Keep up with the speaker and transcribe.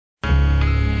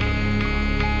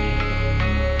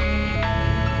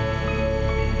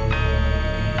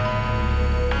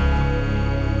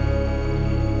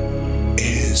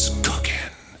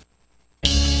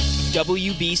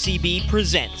WBCB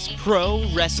presents Pro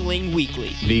Wrestling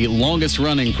Weekly. The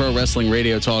longest-running pro wrestling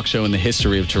radio talk show in the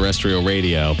history of terrestrial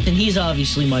radio. And he's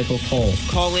obviously Michael Cole.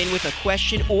 Call in with a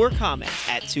question or comment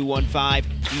at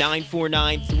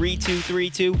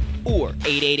 215-949-3232 or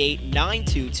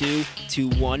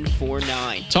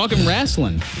 888-922-2149. Talking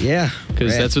wrestling. Yeah.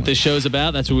 Because that's what this show's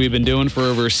about. That's what we've been doing for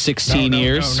over 16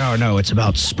 years. No. It's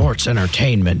about sports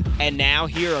entertainment. And now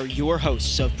here are your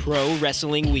hosts of Pro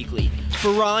Wrestling Weekly,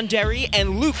 Fearon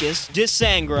and Lucas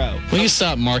DeSangro. Will you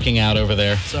stop marking out over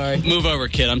there? Sorry. Move over,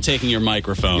 kid. I'm taking your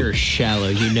microphone. You're shallow.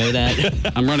 You know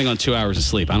that? I'm running on 2 hours of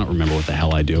sleep. I don't remember what the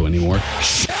hell I do anymore.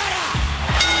 Shut up!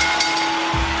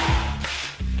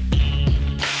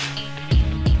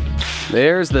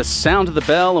 There's the sound of the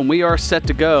bell, and we are set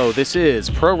to go. This is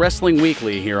Pro Wrestling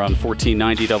Weekly here on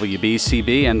 1490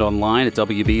 WBCB and online at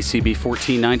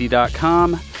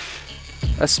WBCB1490.com.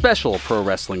 A special Pro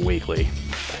Wrestling Weekly.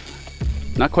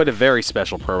 Not quite a very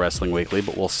special Pro Wrestling Weekly,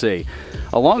 but we'll see.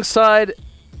 Alongside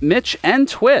Mitch and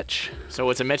Twitch. So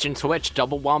it's a Mitch and Twitch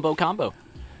double wombo combo.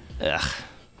 Ugh.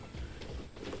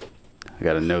 I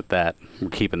gotta note that. We're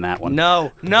keeping that one.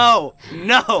 No.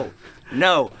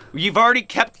 You've already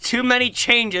kept too many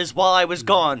changes while I was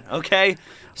gone, okay?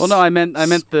 Well, no, I meant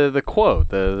the quote,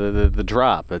 the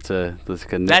drop. That's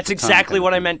exactly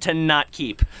what I meant to not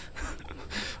keep.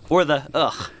 Or the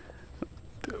ugh.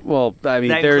 Well, I mean,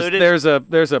 there's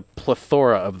a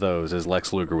plethora of those, as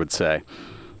Lex Luger would say.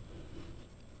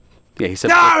 Yeah, he said.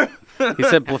 No! He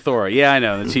said plethora. Yeah, I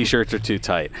know. The T-shirts are too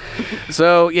tight.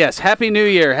 So yes, Happy New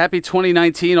Year, Happy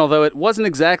 2019. Although it wasn't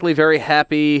exactly very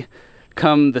happy,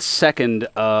 come the 2nd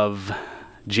of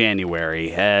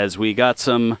January, as we got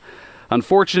some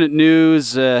unfortunate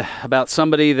news about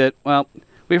somebody that, well,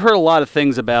 we've heard a lot of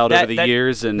things about over the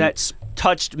years, and that's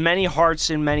touched many hearts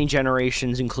in many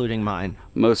generations, including mine.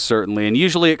 Most certainly. And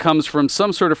usually it comes from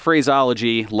some sort of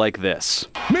phraseology like this.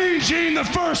 Mean Gene, the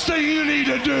first thing you need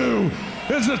to do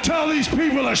is to tell these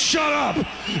people to shut up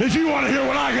if you want to hear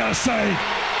what I got to say.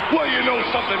 Well, you know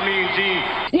something, Mean Gene.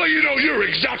 Well, you know you're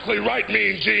exactly right,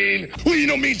 Mean Gene. Well, you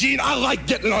know, Mean Gene, I like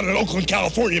getting on in Oakland,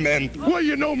 California, man. Well,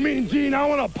 you know, Mean Gene, I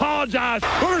want to apologize.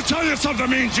 I'm going to tell you something,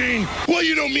 Mean Gene. Well,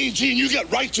 you know, Mean Gene, you get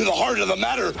right to the heart of the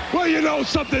matter. Well, you know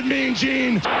something, Mean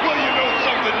Gene. Well, you know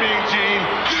something, Mean Gene.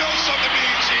 You know something,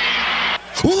 Mean Gene.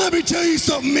 Well, let me tell you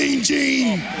something, Mean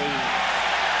Gene.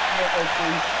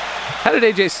 How did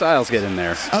AJ Styles get in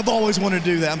there? I've always wanted to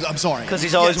do that. I'm sorry. Because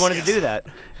he's always wanted to do that.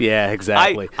 Yeah,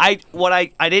 exactly. I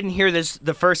didn't hear this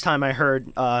the first time I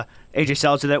heard AJ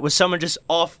Styles do that. Was someone just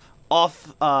off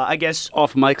I guess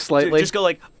off mic slightly? Just go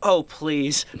like, oh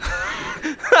please.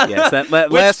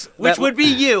 Yes, which would be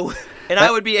you, and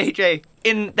I would be AJ.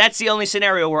 And that's the only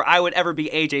scenario where I would ever be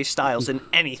AJ Styles in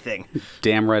anything.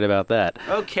 Damn right about that.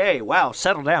 Okay, wow,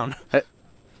 settle down.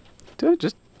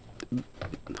 Just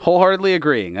wholeheartedly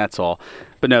agreeing. That's all.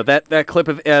 But no, that clip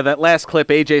of that last clip,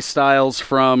 AJ Styles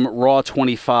from Raw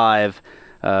 25,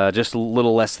 just a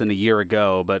little less than a year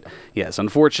ago. But yes,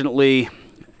 unfortunately,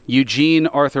 Eugene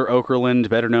Arthur Okerlund,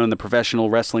 better known in the professional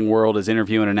wrestling world as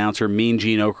interview and announcer Mean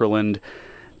Gene Okerlund,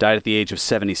 died at the age of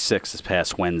 76 this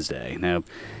past Wednesday. Now,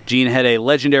 Gene had a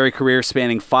legendary career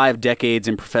spanning 5 decades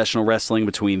in professional wrestling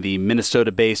between the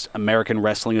Minnesota-based American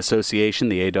Wrestling Association,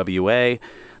 the AWA,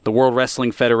 the World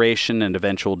Wrestling Federation, and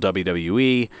eventual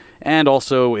WWE, and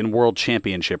also in World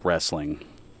Championship Wrestling.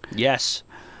 Yes.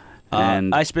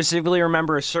 And I specifically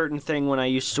remember a certain thing when I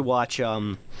used to watch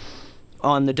on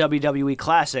the WWE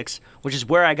Classics, which is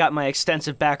where I got my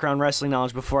extensive background wrestling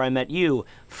knowledge before I met you,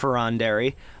 Fearon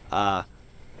Derry,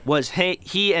 was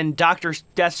he and Dr.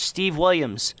 Death Steve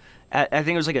Williams at, I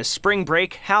think it was like a spring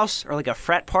break house or like a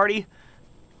frat party.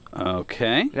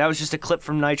 Okay. That was just a clip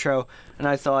from Nitro, and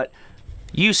I thought,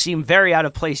 you seem very out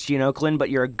of place, Gene Okerlund, but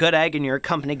you're a good egg and you're a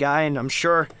company guy, and I'm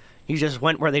sure you just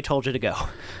went where they told you to go.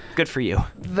 Good for you.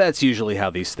 That's usually how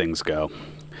these things go.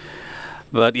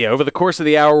 But yeah, over the course of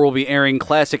the hour, we'll be airing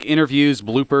classic interviews,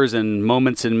 bloopers, and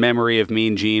moments in memory of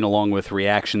Mean Gene, along with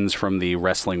reactions from the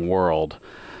wrestling world.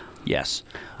 Yes.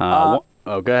 Go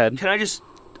ahead. Can I just...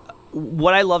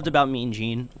 What I loved about Mean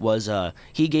Gene was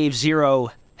he gave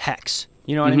zero hex.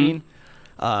 You know what I mean?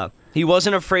 He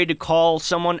wasn't afraid to call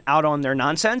someone out on their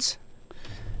nonsense,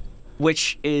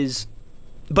 which is...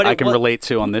 But I can relate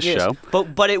to on this show.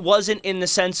 But it wasn't in the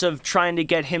sense of trying to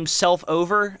get himself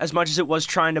over as much as it was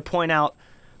trying to point out,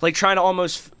 like trying to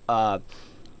almost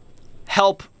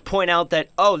help point out that,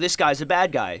 oh, this guy's a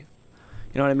bad guy.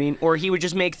 You know what I mean? Or he would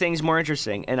just make things more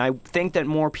interesting. And I think that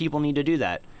more people need to do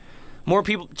that.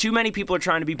 Too many people are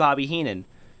trying to be Bobby Heenan.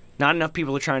 Not enough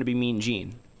people are trying to be Mean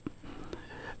Gene.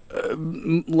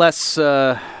 Less,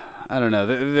 I I don't know.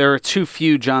 There are too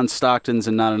few John Stocktons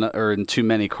and too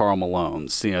many Karl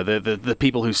Malones. You know, the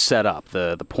people who set up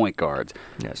the point guards.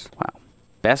 Yes. Wow.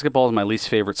 Basketball is my least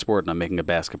favorite sport, and I'm making a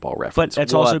basketball reference. But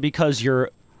that's also because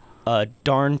you're a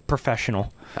darn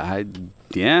professional. I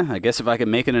guess if I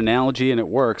can make an analogy and it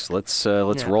works, let's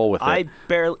roll with it.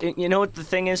 You know what the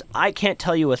thing is? I can't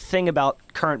tell you a thing about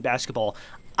current basketball.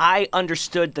 I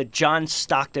understood the John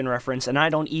Stockton reference, and I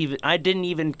didn't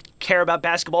even care about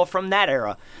basketball from that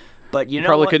era. But you know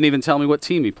probably what? Couldn't even tell me what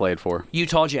team he played for.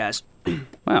 Utah Jazz.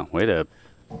 Wow, way to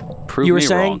prove You were me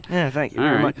saying? wrong. Yeah, thank you All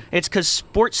very right. much. It's because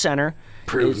Sports Center.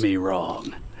 Prove me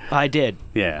wrong. I did.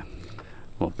 Yeah.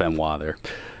 Well, Benoit there.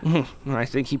 I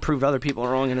think he proved other people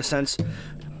wrong in a sense.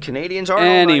 Canadians are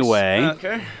Anyway, all nice.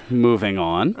 Okay. Moving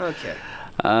on.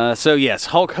 Okay. So yes,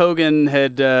 Hulk Hogan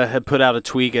had put out a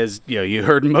tweet, as you know, you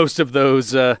heard most of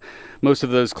those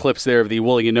clips there of the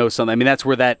 "Well, you know something." I mean, that's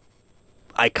where that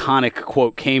iconic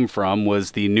quote came from,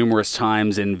 was the numerous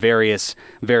times in various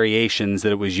variations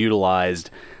that it was utilized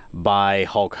by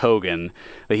Hulk Hogan.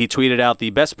 But he tweeted out, "The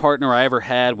best partner I ever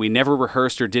had. We never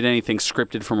rehearsed or did anything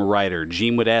scripted from a writer.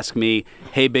 Gene would ask me,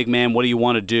 'Hey, big man, what do you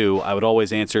want to do?' I would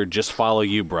always answer, 'Just follow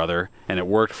you, brother.' And it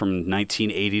worked from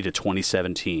 1980 to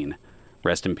 2017.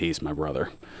 Rest in peace, my brother."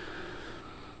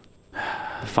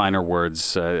 Finer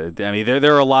words. I mean,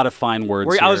 there are a lot of fine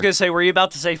words here. I was going to say, were you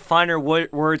about to say finer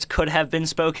words could have been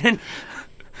spoken?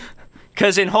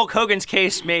 Because in Hulk Hogan's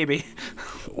case, maybe.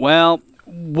 Well,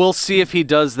 we'll see if he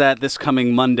does that this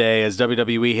coming Monday, as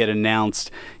WWE had announced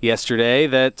yesterday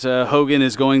that Hogan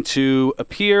is going to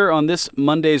appear on this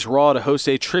Monday's Raw to host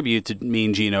a tribute to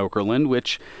Mean Gene Okerlund,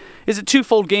 which is a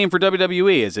twofold game for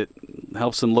WWE, as it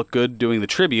helps them look good doing the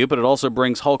tribute, but it also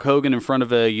brings Hulk Hogan in front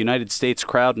of a United States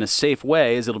crowd in a safe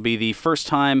way, as it'll be the first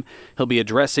time he'll be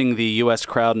addressing the U.S.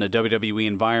 crowd in a WWE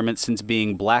environment since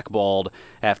being blackballed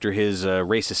after his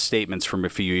racist statements from a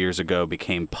few years ago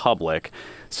became public.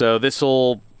 So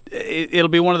it'll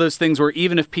be one of those things where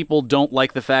even if people don't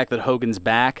like the fact that Hogan's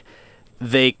back,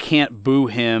 they can't boo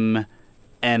him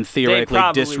and theoretically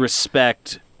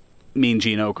disrespect Mean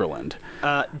Gene Okerlund.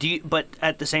 But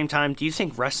at the same time, do you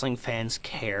think wrestling fans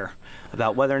care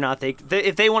about whether or not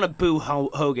if they want to boo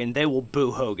Hogan, they will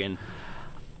boo Hogan?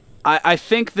 I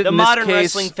think that the in this modern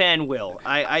case, wrestling fan will.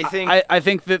 I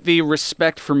think that the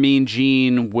respect for Mean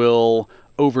Gene will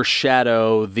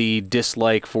overshadow the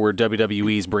dislike for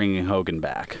WWE's bringing Hogan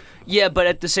back. Yeah, but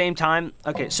at the same time,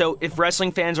 okay, so if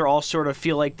wrestling fans are all sort of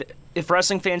feel like, if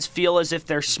wrestling fans feel as if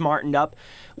they're smartened up,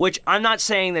 which I'm not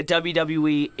saying that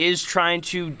WWE is trying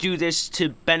to do this to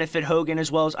benefit Hogan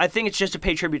as well as, I think it's just to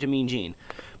pay tribute to Mean Gene.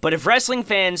 But if wrestling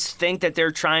fans think that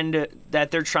they're trying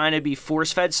to be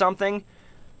force-fed something,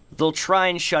 they'll try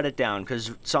and shut it down,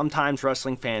 because sometimes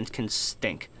wrestling fans can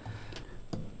stink.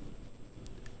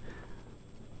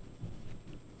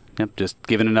 Yep, just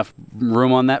giving enough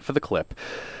room on that for the clip.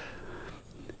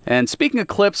 And speaking of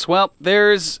clips, well,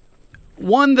 there's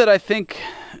one that I think,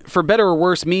 for better or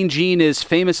worse, Mean Gene is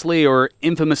famously or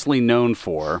infamously known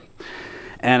for.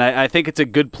 And I think it's a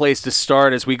good place to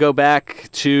start as we go back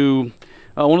to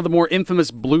one of the more infamous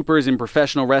bloopers in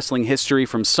professional wrestling history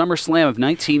from SummerSlam of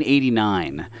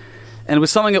 1989. And it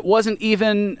was something that wasn't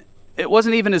even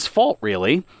his fault,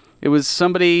 really. It was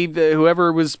somebody,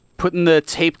 whoever was putting the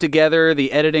tape together,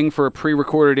 the editing for a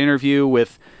pre-recorded interview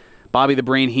with Bobby the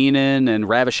Brain Heenan and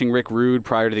Ravishing Rick Rude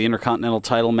prior to the Intercontinental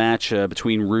title match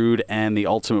between Rude and the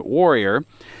Ultimate Warrior.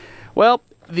 Well,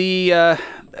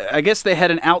 I guess they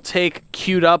had an outtake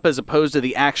queued up as opposed to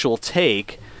the actual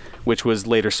take, which was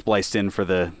later spliced in for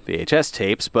the VHS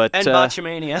tapes. But and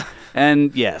Botchamania.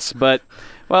 And yes, but,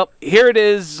 well, here it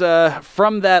is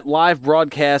from that live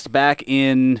broadcast back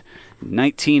in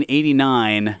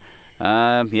 1989.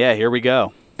 Yeah, here we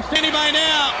go. Standing by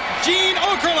now, Gene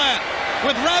Okerlund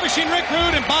with Ravishing Rick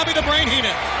Rude and Bobby the Brain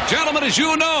Heenan. Gentlemen, as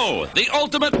you know, the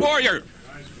Ultimate Warrior.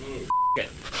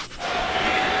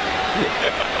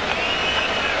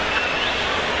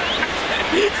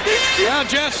 Well,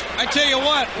 Jess, I tell you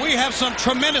what, we have some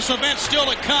tremendous events still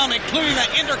to come, including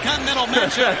that Intercontinental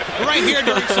matchup right here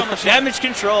during SummerSlam. Damage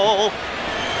control.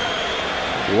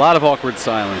 A lot of awkward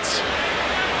silence.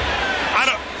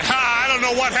 I don't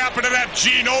know what happened to that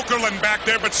Gene Okerlund back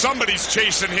there, but somebody's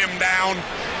chasing him down.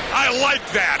 I like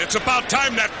that. It's about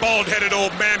time that bald-headed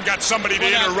old man got somebody to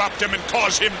interrupt him and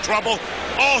cause him trouble.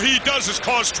 All he does is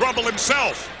cause trouble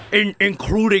himself.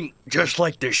 Including, just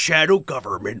like the shadow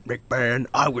government, McMahon,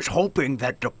 I was hoping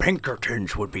that the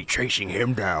Pinkertons would be chasing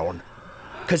him down.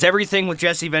 Because everything with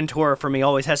Jesse Ventura, for me,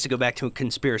 always has to go back to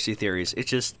conspiracy theories. It's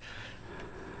just...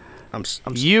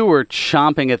 You were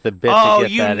chomping at the bit Oh, to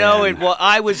get you that know in. it. Well,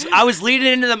 I was leaning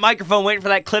into the microphone waiting for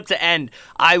that clip to end.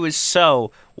 I was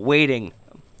so waiting.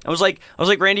 I was like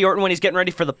Randy Orton when he's getting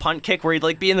ready for the punt kick, where he'd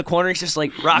like be in the corner, he's just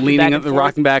like rocking back and forth.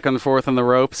 Rocking back and forth on the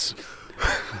ropes.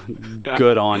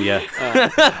 Good on you.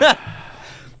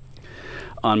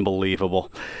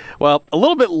 Unbelievable. Well, a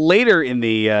little bit later in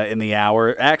the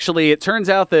hour, actually, it turns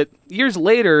out that years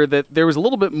later that there was a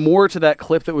little bit more to that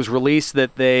clip that was released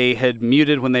that they had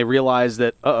muted when they realized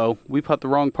that, we put the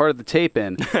wrong part of the tape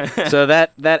in. So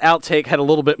that outtake had a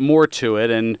little bit more to it,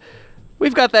 and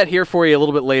we've got that here for you a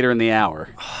little bit later in the hour.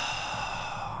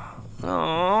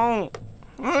 Oh,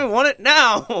 I want it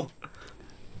now.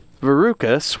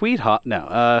 Veruca, sweetheart.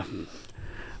 No,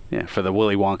 yeah, for the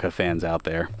Willy Wonka fans out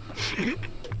there.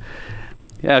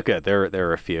 Yeah, good. There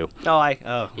are a few.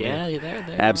 Yeah,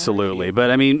 there. Absolutely.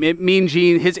 But I mean, Mean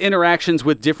Gene, his interactions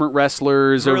with different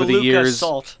wrestlers over the years.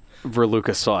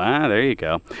 Veruca Salt. There you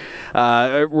go.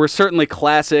 Were certainly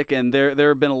classic, and there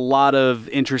have been a lot of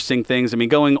interesting things. I mean,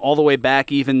 going all the way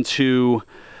back even to,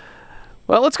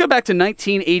 well, let's go back to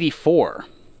 1984.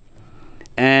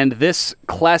 And this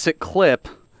classic clip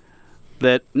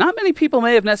that not many people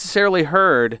may have necessarily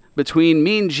heard between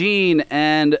Mean Gene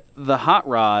and the Hot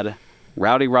Rod,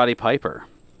 Rowdy Roddy Piper.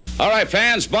 All right,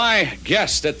 fans, my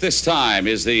guest at this time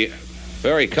is the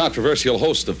very controversial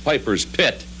host of Piper's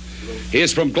Pit. He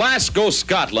is from Glasgow,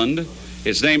 Scotland.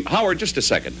 His name, Howard, just a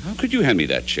second. How could you hand me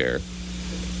that chair?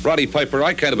 Roddy Piper,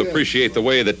 I kind of appreciate the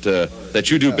way that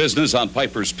you do business on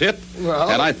Piper's Pit. Well,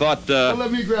 and I thought... well,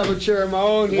 let me grab a chair of my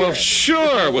own here. Well,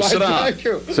 sure. We'll sit down. Thank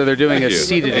you. So they're doing a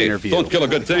seated interview. Don't kill a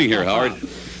good thing here, Howard.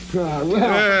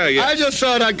 I just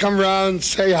thought I'd come around,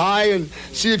 say hi, and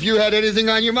see if you had anything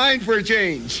on your mind for a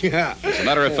change. Yeah. As a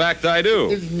matter of fact, I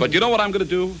do. But you know what I'm going to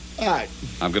do? All right.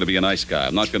 I'm going to be a nice guy.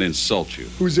 I'm not going to insult you.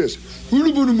 Who's this?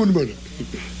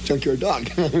 Junkyard dog.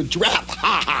 Giraffe.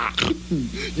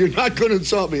 You're not going to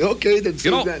insult me. Okay, then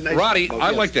you know, that nice Roddy,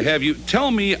 I'd like to have you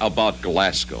tell me about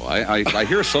Glasgow. I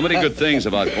hear so many good things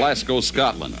about Glasgow,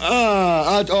 Scotland.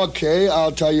 Okay,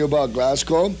 I'll tell you about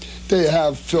Glasgow. They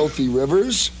have filthy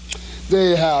rivers.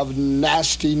 They have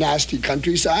nasty, nasty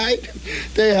countryside.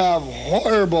 They have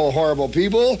horrible, horrible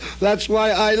people. That's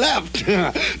why I left.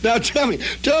 Now tell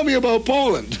me about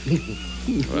Poland.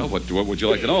 Well, what would you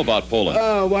like to know about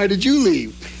Poland? Why did you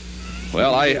leave?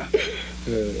 Well,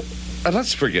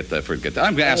 let's forget that.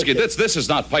 I'm going to ask you. This is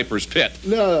not Piper's Pit.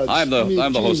 No, I'm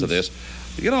the host of this.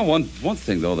 You know, one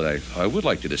thing though that I would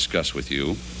like to discuss with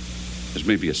you is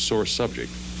maybe a sore subject.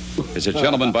 Is a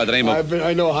gentleman by the name of...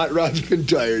 I know Hot Rod's been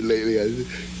tired lately.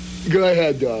 Go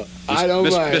ahead, dog. I don't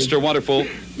mind. Mr.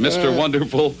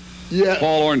 Wonderful. Yeah.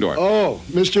 Paul Orndorff. Oh,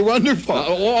 Mr. Wonderful.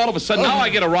 All of a sudden, now I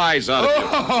get a rise out of you.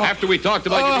 After we talked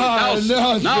about your house,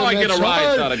 now I get a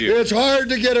rise out of you. It's hard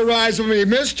to get a rise from me.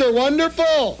 Mr.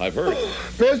 Wonderful. I've heard.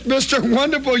 Mr.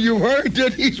 Wonderful, you heard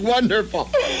that he's wonderful.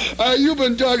 You've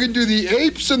been talking to the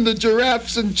apes and the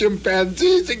giraffes and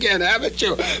chimpanzees again, haven't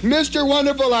you? Mr.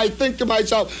 Wonderful, I think to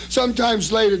myself,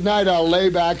 sometimes late at night I'll lay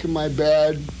back in my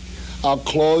bed. I'll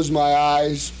close my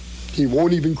eyes. He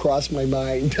won't even cross my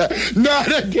mind.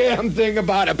 Not a damn thing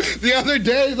about him. The other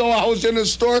day, though, I was in a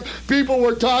store. People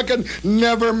were talking,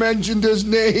 never mentioned his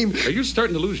name. Are you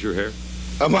starting to lose your hair?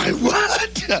 Am I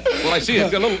what? Well, I see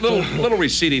you've got a little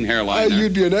receding hairline there.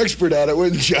 You'd be an expert at it,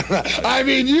 wouldn't you? I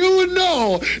mean, you would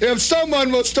know if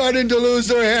someone was starting to lose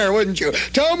their hair, wouldn't you?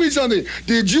 Tell me something.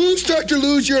 Did you start to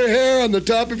lose your hair on the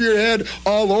top of your head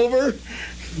all over?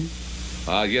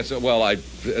 Yes. Well,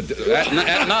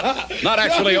 not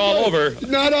actually all over.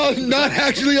 Not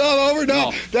actually all over.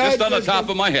 No, just on the top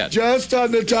of my head. Just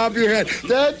on the top of your head.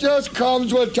 That just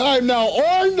comes with time. Now,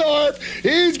 Orndorff,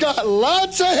 he's got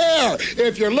lots of hair.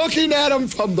 If you're looking at him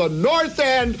from the north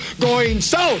end going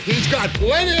south, he's got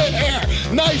plenty of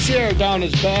hair. Nice hair down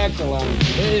his back along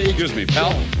his legs. Excuse me,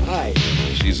 pal. Hi.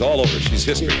 She's all over. She's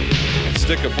history.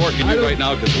 Stick a fork in you right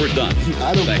now because we're done.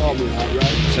 I don't call me Hot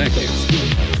Rod. Thank you.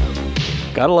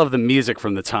 Gotta love the music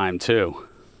from the time too.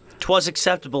 'Twas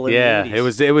acceptable in the 80s.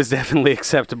 Yeah, it was definitely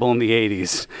acceptable in the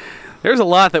 80s. There's a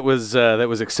lot that was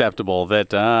acceptable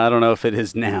that I don't know if it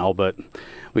is now, but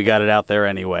we got it out there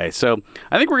anyway. So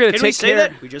I think we're gonna take care. Can we say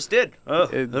that? We just did. Oh,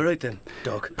 all right then,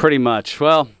 Doc. Pretty much.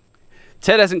 Well,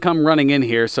 Ted hasn't come running in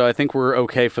here, so I think we're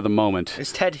okay for the moment.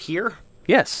 Is Ted here?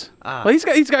 Yes. Well, he's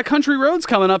got Country Roads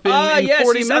coming up in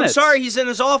 40 minutes. I'm sorry, he's in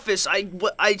his office.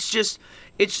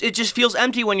 It just feels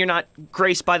empty when you're not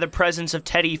graced by the presence of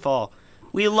Teddy Fall.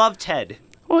 We love Ted.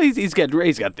 Well, he's got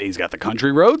the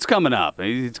Country Roads coming up.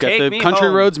 He's got Take the me Country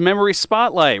home. Roads Memory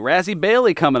Spotlight. Razzie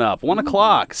Bailey coming up 1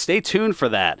 o'clock. Stay tuned for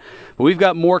that. But we've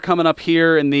got more coming up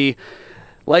here in the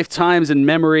lifetimes in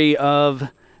memory of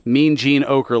Mean Gene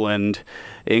Okerlund,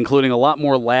 including a lot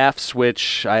more laughs,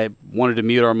 which I wanted to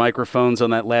mute our microphones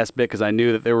on that last bit because I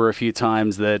knew that there were a few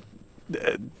times that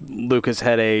Lucas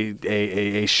had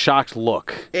a shocked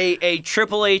look. A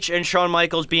Triple H and Shawn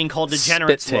Michaels being called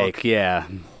degenerates Spit take, look. yeah.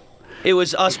 It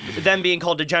was them being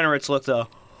called degenerates look, though.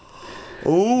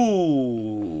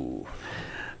 Ooh.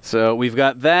 So we've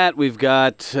got that. We've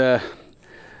got...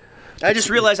 I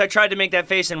just realized I tried to make that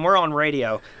face, and we're on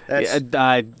radio.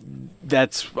 A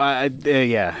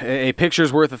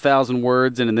picture's worth 1,000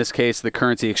 words, and in this case, the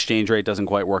currency exchange rate doesn't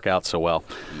quite work out so well.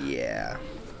 Yeah.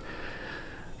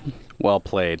 Well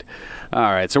played. All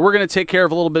right, so we're going to take care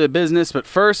of a little bit of business, but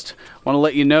first, I want to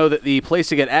let you know that the place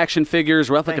to get action figures,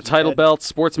 replica title belts,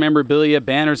 sports memorabilia,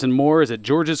 banners, and more is at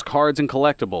George's Cards and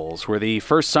Collectibles, where the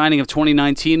first signing of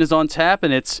 2019 is on tap,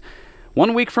 and it's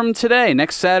 1 week from today,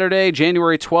 next Saturday,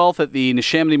 January 12th, at the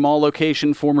Neshaminy Mall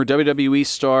location. Former WWE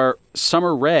star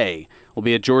Summer Rae will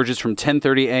be at George's from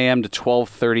 10:30 a.m. to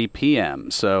 12:30 p.m.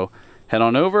 So head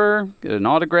on over, get an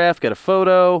autograph, get a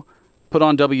photo, put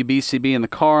on WBCB in the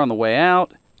car on the way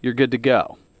out. You're good to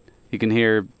go.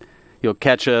 You'll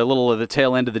catch a little of the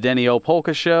tail end of the Denny O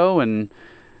Polka show, and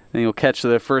then you'll catch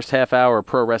the first half hour of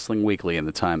Pro Wrestling Weekly in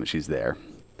the time that she's there.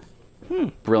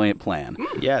 Brilliant plan.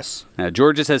 Yes. Now,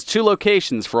 George's has 2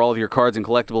 locations for all of your cards and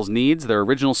collectibles needs. Their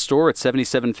original store at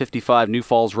 7755 New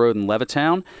Falls Road in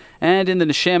Levittown, and in the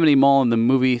Neshaminy Mall in the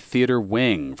movie theater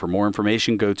wing. For more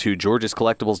information, go to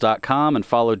georgescollectibles.com and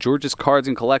follow George's Cards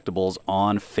and Collectibles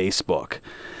on Facebook.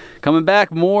 Coming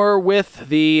back, more with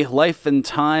the life and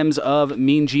times of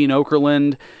Mean Gene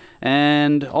Okerlund,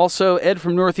 and also Ed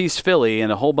from Northeast Philly,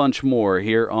 and a whole bunch more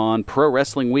here on Pro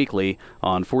Wrestling Weekly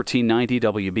on 1490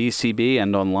 WBCB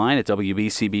and online at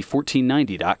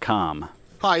WBCB1490.com.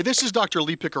 Hi, this is Dr.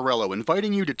 Lee Piccarello,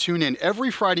 inviting you to tune in every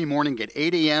Friday morning at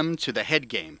 8 a.m. to The Head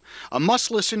Game, a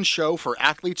must-listen show for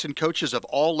athletes and coaches of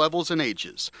all levels and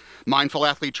ages. Mindful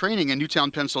Athlete Training in Newtown,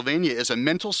 Pennsylvania is a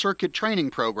mental circuit training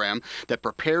program that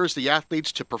prepares the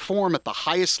athletes to perform at the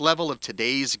highest level of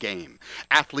today's game.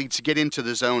 Athletes get into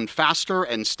the zone faster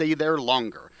and stay there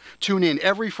longer. Tune in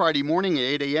every Friday morning at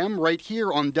 8 a.m. right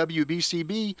here on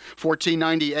WBCB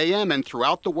 1490 AM and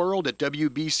throughout the world at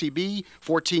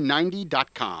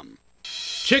WBCB1490.com.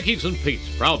 Chickies and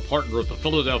Pete's, proud partner of the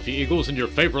Philadelphia Eagles and your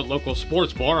favorite local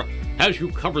sports bar, has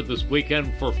you covered this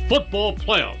weekend for football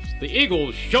playoffs. The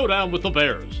Eagles showdown with the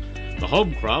Bears. The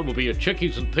home crowd will be at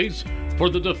Chickies and Pete's for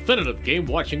the definitive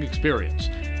game-watching experience.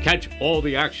 Catch all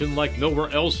the action like nowhere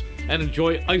else and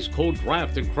enjoy ice-cold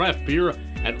draft and craft beer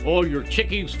and all your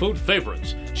Chickies food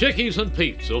favorites. Chickies and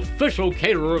Pete's, official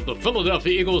caterer of the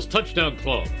Philadelphia Eagles Touchdown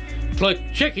Club. Click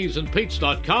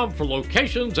chickiesandpete's.com for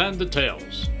locations and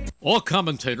details. All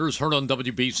commentators heard on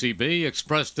WBCB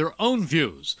express their own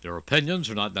views. Their opinions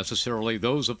are not necessarily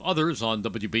those of others on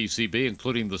WBCB,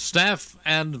 including the staff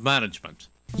and management.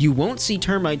 You won't see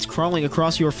termites crawling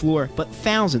across your floor, but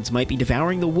thousands might be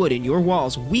devouring the wood in your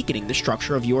walls, weakening the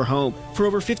structure of your home. For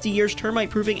over 50 years, termite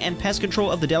proofing and pest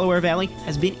control of the Delaware Valley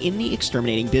has been in the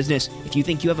exterminating business. If you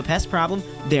think you have a pest problem,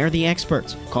 they're the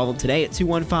experts. Call them today at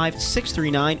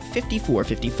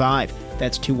 215-639-5455.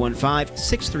 That's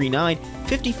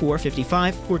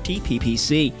 215-639-5455 for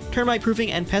TPPC. Termite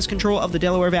proofing and pest control of the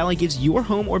Delaware Valley gives your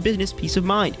home or business peace of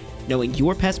mind, knowing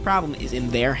your pest problem is in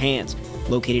their hands.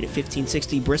 Located at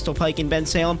 1560 Bristol Pike in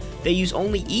Bensalem, they use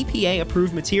only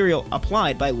EPA-approved material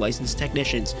applied by licensed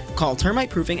technicians. Call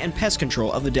Termite Proofing and Pest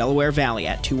Control of the Delaware Valley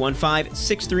at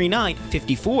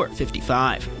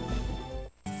 215-639-5455.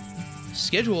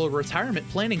 Schedule a retirement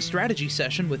planning strategy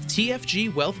session with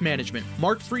TFG Wealth Management.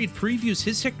 Mark Freed previews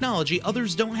his technology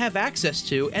others don't have access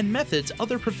to and methods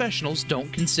other professionals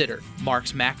don't consider.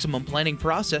 Mark's maximum planning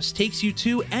process takes you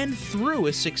to and through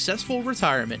a successful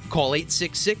retirement. Call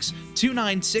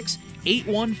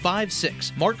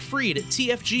 866-296-8156. Mark Freed at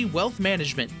TFG Wealth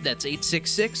Management. That's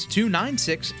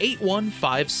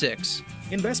 866-296-8156.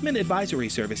 Investment advisory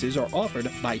services are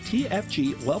offered by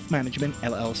TFG Wealth Management,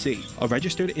 LLC, a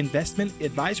registered investment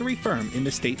advisory firm in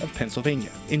the state of Pennsylvania.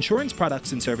 Insurance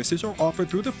products and services are offered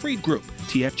through the Freed Group.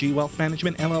 TFG Wealth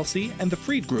Management, LLC, and the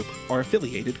Freed Group are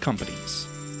affiliated companies.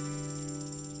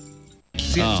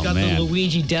 He's got the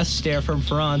Luigi death stare from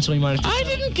Fearon, so he might have to... I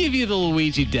didn't give you the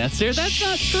Luigi death stare. That's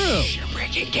not true. You're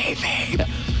breaking kayfabe.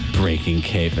 Breaking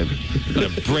kayfabe. I'm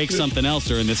going to break something else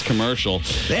during this commercial.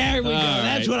 There we go.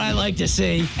 That's what I like to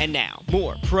see. And now,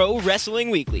 more Pro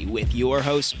Wrestling Weekly with your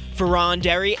hosts, Fearon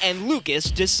Derry and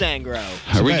Lucas DeSangro.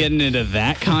 Are we getting into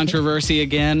that controversy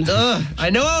again? I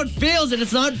know how it feels, and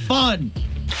it's not fun.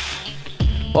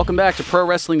 Welcome back to Pro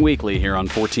Wrestling Weekly here on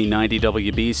 1490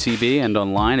 WBCB and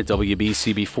online at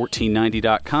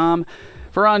WBCB1490.com.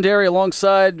 Fearon Derry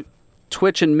alongside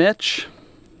Twitch and Mitch.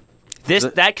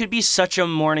 That could be such a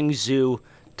morning zoo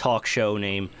talk show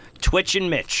name. Twitch and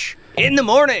Mitch. In the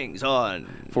mornings on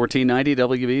 1490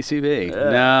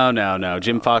 WBCB. No.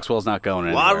 Jim Foxwell's not going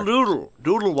anywhere. Wow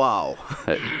doodle wow.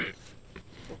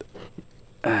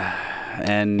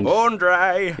 And bone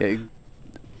dry. Yeah.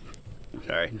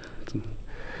 Sorry.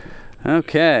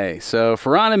 Okay, so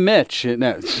Fearon and Mitch.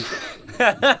 No.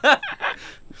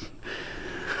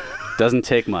 Doesn't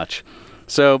take much.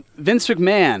 So Vince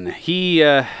McMahon, he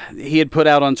had put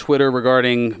out on Twitter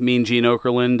regarding Mean Gene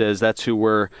Okerlund, as that's who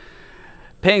we're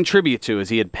paying tribute to, as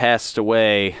he had passed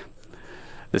away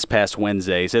this past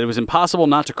Wednesday. He said it was impossible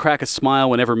not to crack a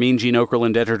smile whenever Mean Gene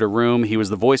Okerlund entered a room. He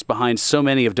was the voice behind so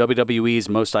many of WWE's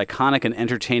most iconic and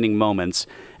entertaining moments,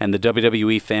 and the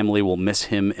WWE family will miss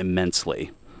him immensely.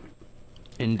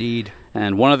 Indeed.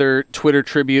 And one other Twitter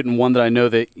tribute, and one that I know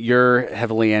that you're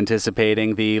heavily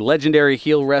anticipating, the legendary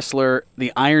heel wrestler,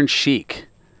 the Iron Sheik.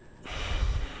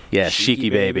 Yeah,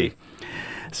 Sheiky baby.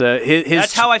 So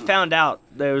that's how I found out.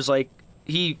 There was like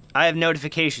I have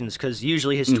notifications because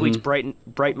usually his tweets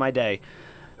brighten my day.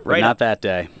 But not that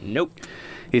day. Nope.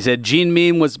 He said, Gene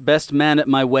Mean was best man at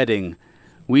my wedding.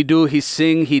 We do, he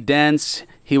sing, he dance.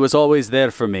 He was always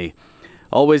there for me.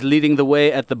 Always leading the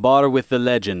way at the bar with the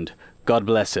legend. God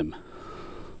bless him.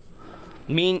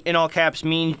 Mean, in all caps,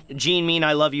 Mean Gene Mean,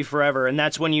 I love you forever. And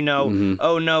that's when you know,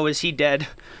 oh no, is he dead?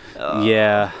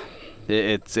 Yeah.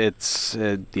 It's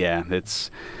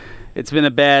been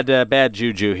a bad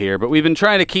juju here, but we've been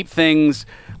trying to keep things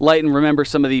light and remember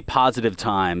some of the positive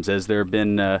times, as there have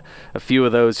been a few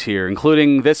of those here,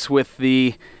 including this with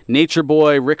the Nature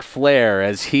Boy Ric Flair,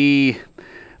 as he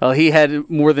had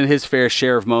more than his fair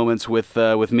share of moments with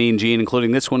Mean Gene,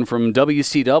 including this one from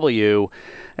WCW,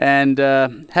 and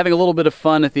having a little bit of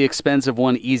fun at the expense of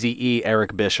one Eazy-E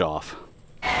Eric Bischoff.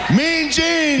 Mean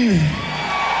Gene!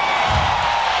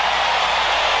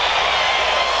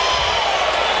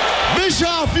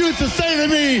 Bischoff used to say to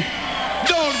me,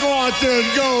 don't go out there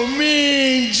and go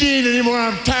Mean Gene anymore.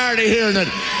 I'm tired of hearing it.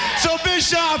 So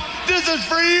Bischoff, this is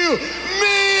for you.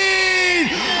 Mean!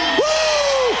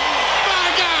 Woo!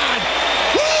 My God!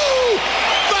 Woo!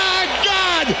 My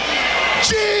God!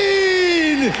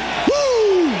 Gene!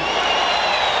 Woo!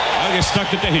 I guess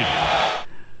stuck it to him.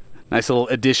 Nice little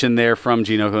addition there from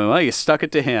Gene Okerlund. Well, you stuck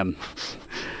it to him,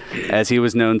 as he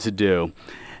was known to do.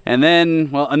 And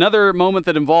then, well, another moment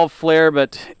that involved Flair,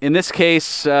 but in this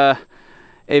case, a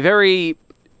very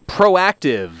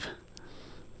proactive,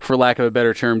 for lack of a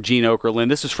better term, Gene Okerlund.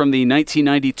 This is from the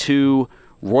 1992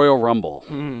 Royal Rumble.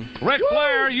 Ric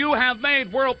Flair, you have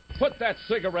made put that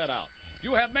cigarette out.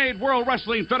 You have made World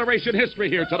Wrestling Federation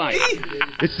history here tonight.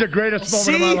 It's the greatest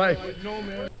moment of my life.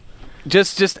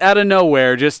 Just out of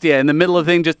nowhere, in the middle of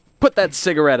the thing, just put that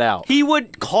cigarette out. He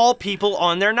would call people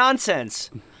on their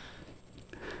nonsense.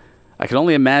 I can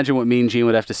only imagine what Mean Gene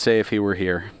would have to say if he were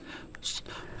here.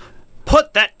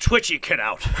 Put that twitchy kid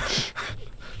out.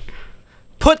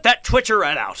 Put that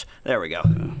twitcherette out. There we go.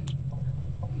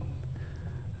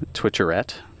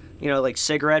 Twitcherette? You know, like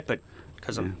cigarette, but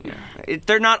because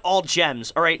they're not all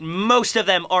gems, all right? Most of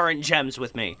them aren't gems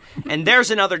with me. And there's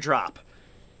another drop.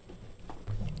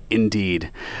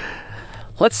 Indeed.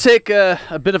 Let's take a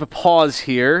bit of a pause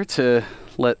here to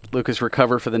let Lucas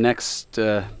recover for the next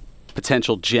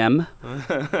potential gem.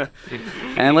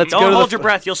 And let's Don't hold your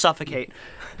breath, you'll suffocate.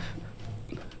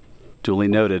 Duly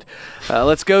noted.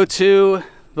 Let's go to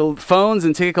the phones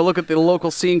and take a look at the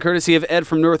local scene, courtesy of Ed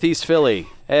from Northeast Philly.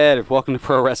 Ed, welcome to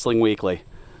Pro Wrestling Weekly.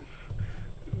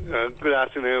 Good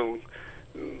afternoon.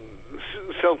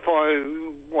 So far,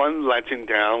 one legend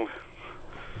down.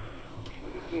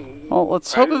 Well,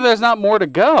 let's hope that there's not more to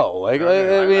go. I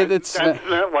mean, that's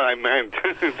not what I meant.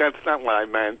 That's not what I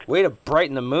meant. Way to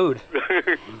brighten the mood.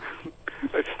 I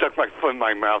stuck my foot in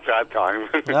my mouth that time.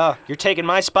 Oh, you're taking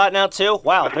my spot now, too?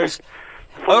 Wow, there's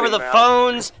over the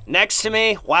phones next to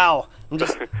me. Wow, I'm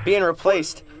just being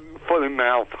replaced. Foot in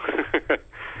mouth.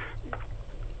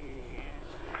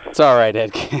 It's all right,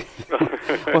 Ed.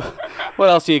 What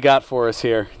else do you got for us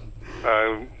here?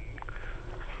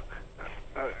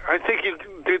 I think you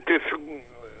did this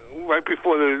right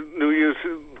before the New Year's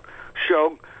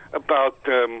show about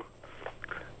the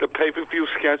pay-per-view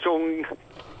scheduling.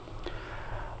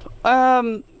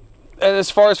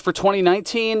 As far as for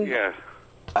 2019? Yeah.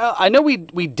 I know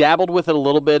we dabbled with it a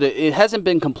little bit. It hasn't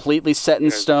been completely set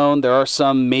in stone. There are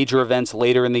some major events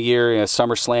later in the year,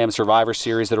 SummerSlam, Survivor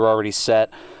Series that are already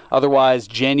set. Otherwise,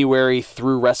 January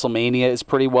through WrestleMania is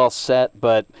pretty well set,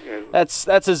 but that's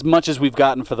as much as we've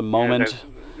gotten for the moment.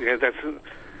 That's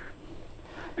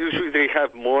usually they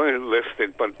have more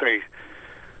listed, but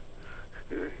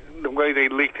the way they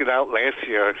leaked it out last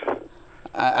year.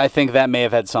 I think that may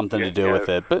have had something to do with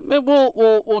it, but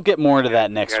we'll get more into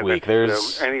that next week.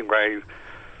 Anyway,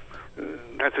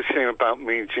 that's a shame about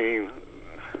Mean Gene.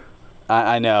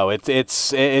 I know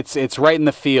it's right in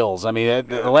the feels. I mean,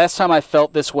 the last time I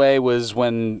felt this way was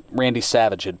when Randy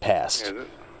Savage had passed,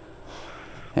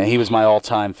 and he was my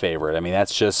all-time favorite. I mean,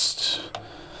 that's just,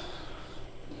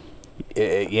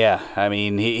 I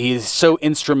mean, he's so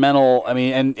instrumental. I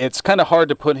mean, and it's kind of hard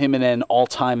to put him in an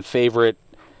all-time favorite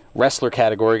wrestler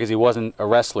category because he wasn't a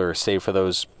wrestler, save for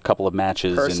those couple of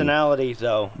matches. Personality,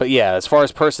 though. But yeah, as far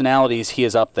as personalities, he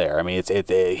is up there. I mean, it's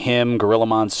him, Gorilla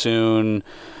Monsoon,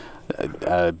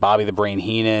 Bobby the Brain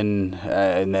Heenan,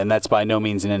 and that's by no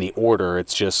means in any order.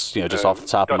 It's just just off the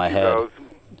top of my head. Rhodes.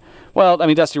 Well, I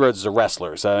mean, Dusty Rhodes is a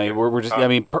wrestler, so I mean, we're just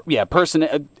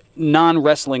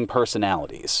non-wrestling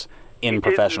personalities in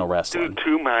professional wrestling.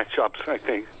 Two matchups, I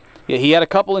think. Yeah, he had a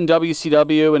couple in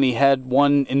WCW, and he had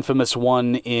one infamous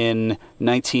one in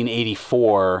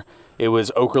 1984. It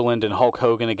was Okerlund and Hulk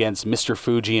Hogan against Mr.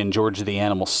 Fuji and George the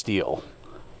Animal Steele.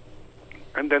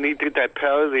 And then he did that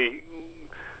parody,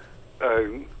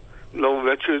 Low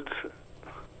Richards.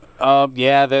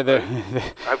 Yeah,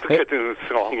 I forget the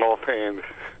song offhand.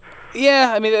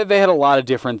 Yeah, I mean, they had a lot of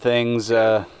different things. He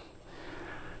was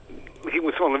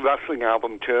on the wrestling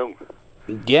album, too.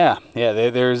 Yeah,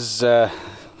 there's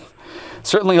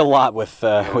certainly a lot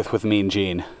with Mean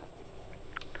Gene.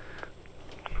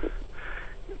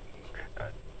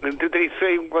 And did they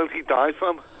say what he died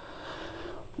from?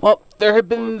 Well, there have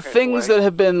been things that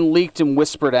have been leaked and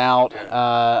whispered out.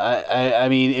 I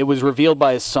mean, it was revealed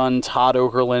by his son, Todd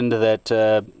Okerlund,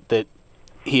 that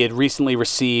he had recently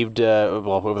received,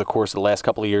 over the course of the last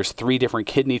couple of years, 3 different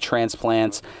kidney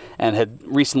transplants and had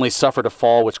recently suffered a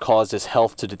fall which caused his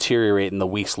health to deteriorate in the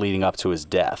weeks leading up to his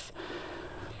death.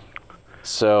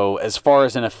 So as far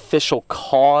as an official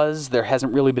cause, there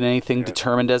hasn't really been anything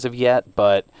determined as of yet,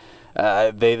 but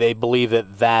they believe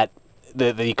that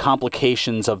the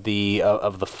complications of the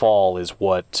fall is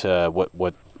what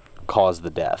caused the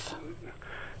death.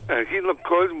 He looked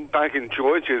good back in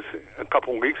Georgia's a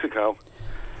couple of weeks ago.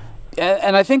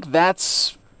 And I think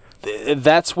that's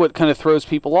what kind of throws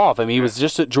people off. I mean, he was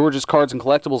just at George's Cards and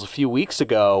Collectibles a few weeks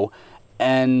ago,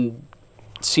 and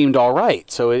seemed all right.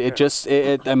 So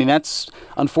I mean, that's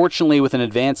unfortunately with an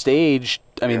advanced age.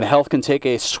 I mean, the health can take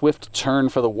a swift turn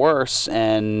for the worse,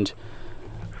 and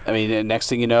I mean, next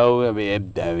thing you know, I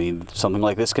mean, something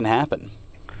like this can happen.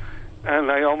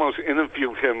 And I almost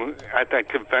interviewed him at that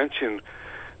convention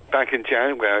back in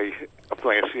January of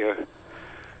last year.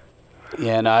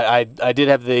 Yeah, and I did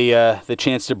have the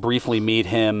chance to briefly meet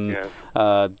him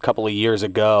a couple of years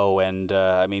ago, and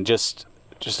I mean, just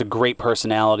a great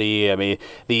personality. I mean,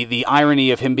 the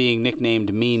irony of him being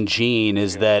nicknamed Mean Gene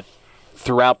is that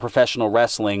throughout professional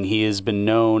wrestling, he has been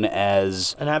known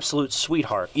as an absolute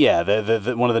sweetheart. Yeah,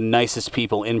 the one of the nicest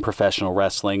people in professional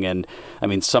wrestling, and I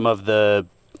mean, some of the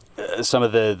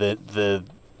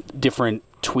different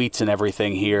tweets and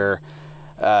everything here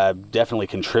definitely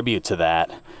contribute to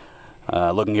that.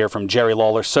 Looking here from Jerry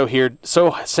Lawler. So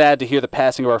sad to hear the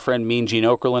passing of our friend Mean Gene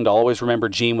Okerlund. I'll always remember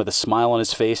Gene with a smile on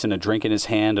his face and a drink in his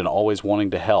hand and always wanting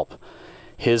to help.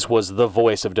 His was the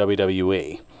voice of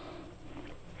WWE.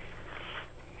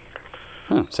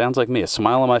 Sounds like me. A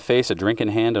smile on my face, a drink in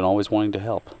hand, and always wanting to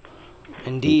help.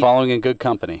 Indeed. And following in good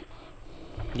company.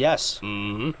 Yes.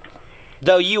 Mm-hmm.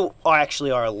 Though you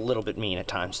actually are a little bit mean at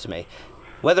times to me.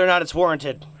 Whether or not it's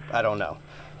warranted, I don't know.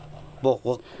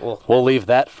 We'll leave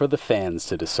that for the fans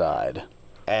to decide.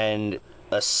 And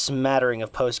a smattering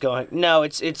of posts going, no,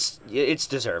 it's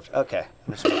deserved. Okay.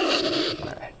 All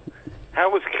right.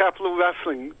 How was Capital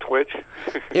Wrestling, Twitch?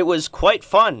 It was quite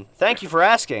fun. Thank you for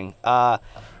asking.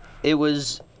 It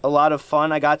was a lot of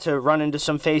fun. I got to run into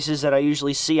some faces that I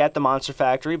usually see at the Monster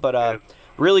Factory, but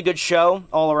really good show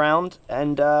all around,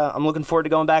 and I'm looking forward to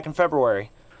going back in February.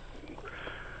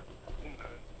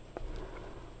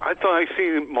 I thought I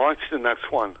seen March the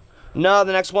next one. No,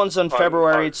 the next one's on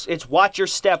February. It's Watch Your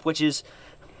Step, which is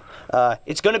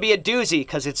it's going to be a doozy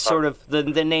because it's sort of the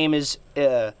name is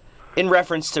in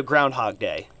reference to Groundhog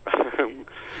Day.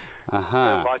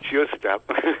 Watch your step.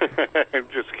 I'm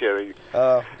just kidding.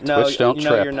 No, Twitch, don't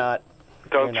trip. No, you're not.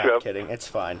 Don't you're trip. Not kidding. It's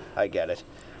fine. I get it.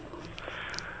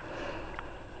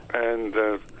 And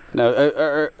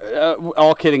No,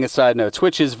 all kidding aside, no.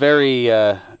 Twitch is very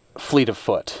fleet of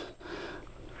foot.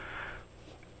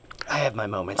 I have my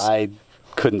moments. I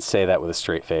couldn't say that with a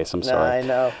straight face. I'm sorry. I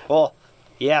know. Well,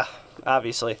 yeah,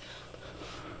 obviously.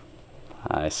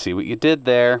 I see what you did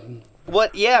there.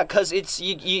 What? Yeah, because it's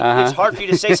it's hard for you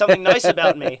to say something nice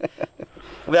about me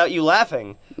without you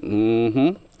laughing.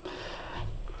 Mm-hmm.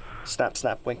 Snap,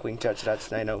 snap, wink, wink, touch,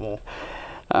 touch, I know more.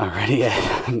 Alrighty,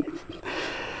 yeah.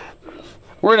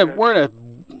 We're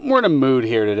in a mood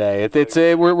here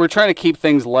today. We're trying to keep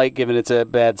things light, given it's a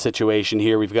bad situation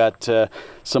here. We've got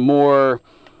some more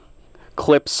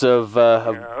clips of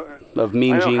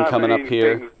Mean Gene coming up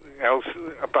here. Else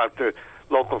about the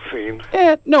local scene?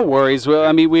 Yeah, no worries. Well,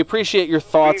 I mean, we appreciate your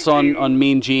thoughts on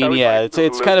Mean Gene. Yeah,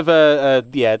 it's kind of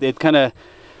it kind of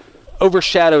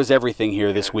overshadows everything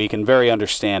here this week, and very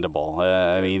understandable.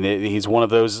 I mean, he's one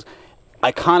of those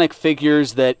iconic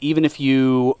figures that even if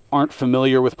you aren't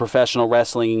familiar with professional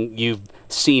wrestling, you've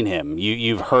seen him,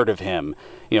 you've heard of him.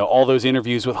 You know, all those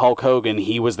interviews with Hulk Hogan,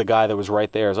 he was the guy that was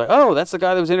right there. It's like, oh, that's the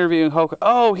guy that was interviewing Hulk.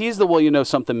 Oh, he's the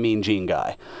something Mean Gene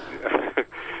guy.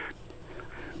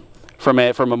 From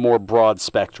a more broad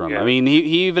spectrum. Yeah. I mean,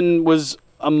 he even was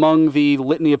among the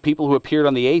litany of people who appeared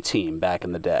on the A-Team back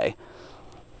in the day.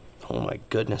 Oh my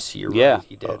goodness, you're right,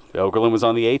 he did. Okerlund was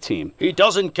on the A-Team. He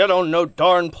doesn't get on no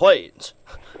darn planes.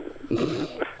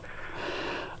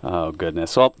 Oh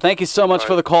goodness. Well, thank you so much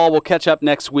for the call. We'll catch up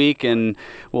next week, and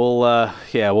we'll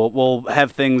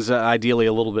have things ideally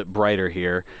a little bit brighter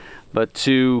here. But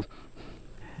to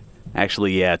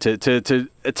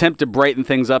attempt to brighten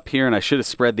things up here, and I should have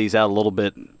spread these out a little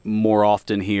bit more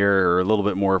often here, or a little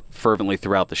bit more fervently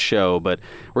throughout the show. But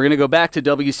we're going to go back to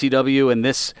WCW and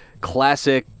this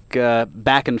classic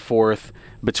back and forth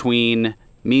between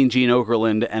Mean Gene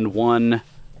Okerlund and one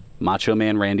Macho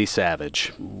Man Randy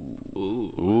Savage.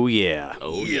 Ooh yeah.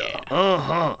 Oh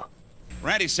yeah.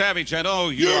 Randy Savage, I know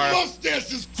your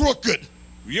mustache is crooked.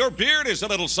 Your beard is a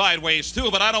little sideways,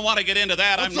 too, but I don't want to get into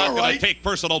that. That's I'm not going right. to take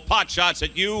personal pot shots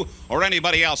at you or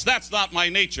anybody else. That's not my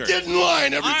nature. Get in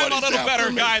line, everybody's I'm a little better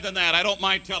me. guy than that. I don't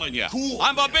mind telling you. Cool.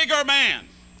 I'm a bigger man.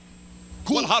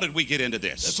 Cool. Well, how did we get into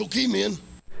this? That's okay, man.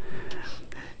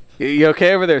 You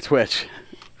okay over there, Twitch?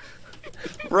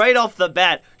 Right off the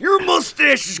bat, your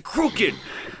mustache is crooked.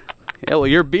 Yeah, well,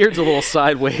 your beard's a little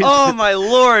sideways. Oh, my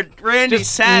Lord. Randy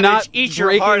Just Savage, not eat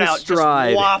your heart out.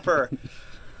 stride. Just whopper.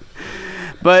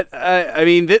 But, I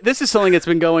mean, this is something that's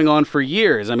been going on for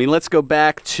years. I mean, let's go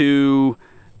back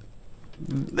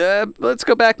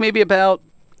maybe about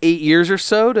 8 years or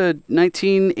so to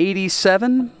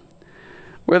 1987,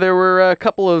 where there were a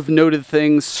couple of noted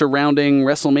things surrounding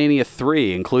WrestleMania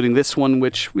 3, including this one,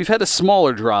 which we've had a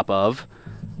smaller drop of,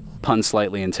 pun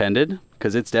slightly intended,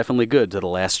 because it's definitely good to the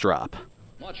last drop.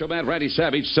 Macho Man Randy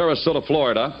Savage, Sarasota,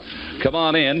 Florida. Come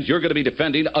on in. You're going to be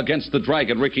defending against the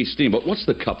Dragon, Ricky Steamboat. What's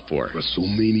the cup for?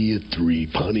 WrestleMania 3,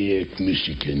 Pontiac,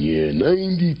 Michigan. Yeah,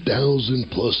 90,000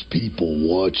 plus people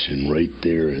watching right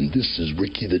there. And this is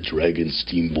Ricky the Dragon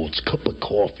Steamboat's cup of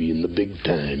coffee in the big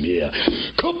time. Yeah,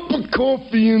 cup of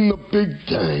coffee in the big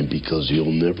time, because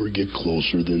he'll never get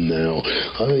closer than now.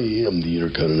 I am the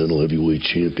Intercontinental Heavyweight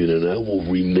Champion, and I will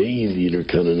remain the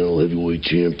Intercontinental Heavyweight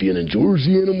Champion. And George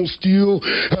the Animal Steel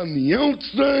on the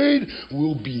outside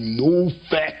will be no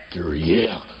factor,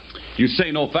 yeah. You say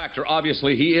no factor.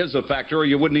 Obviously, he is a factor, or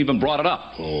you wouldn't even brought it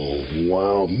up. Oh,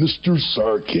 wow, Mr.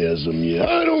 Sarcasm, yeah.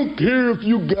 I don't care if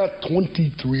you got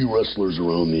 23 wrestlers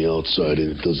around the outside,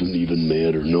 and it doesn't even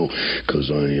matter, no, because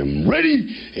I am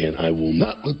ready, and I will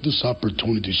not let this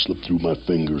opportunity slip through my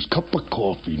fingers. Cup of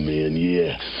coffee, man,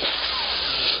 yeah.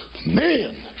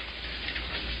 Man.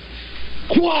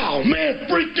 Wow, man,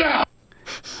 freak out.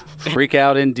 Freak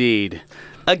out indeed.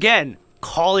 Again,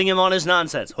 calling him on his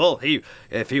nonsense. Well,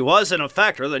 if he wasn't a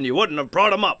factor, then you wouldn't have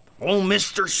brought him up. Oh,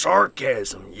 Mr.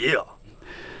 Sarcasm, yeah.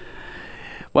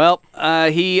 Well,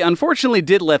 he unfortunately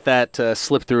did let that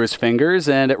slip through his fingers,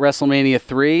 and at WrestleMania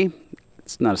 3,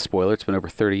 it's not a spoiler, it's been over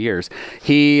 30 years,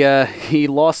 he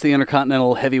lost the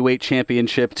Intercontinental Heavyweight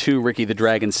Championship to Ricky the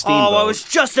Dragon Steamboat. Oh, I was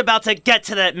just about to get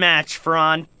to that match,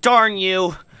 Fearon. Darn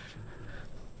you.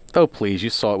 Oh, please, you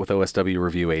saw it with OSW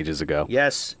Review ages ago.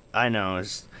 Yes, I know.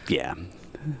 Yeah.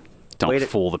 Don't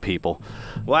fool the people.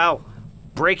 Wow.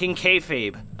 Breaking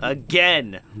kayfabe.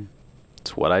 Again.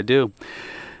 It's what I do.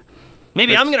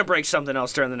 Maybe I'm going to break something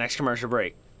else during the next commercial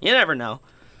break. You never know.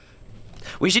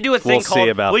 We should do a thing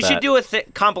called... We should do a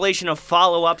compilation of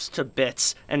follow-ups to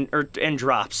bits and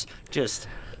drops. Just...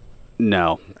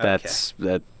 No. That's...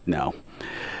 No.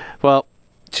 Well,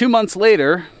 2 months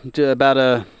later, about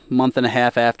a month and a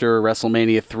half after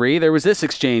WrestleMania 3, there was this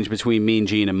exchange between Mean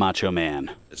Gene and Macho Man.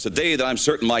 It's a day that I'm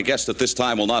certain my guest at this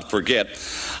time will not forget.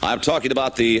 I'm talking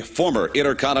about the former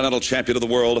Intercontinental Champion of the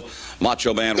world,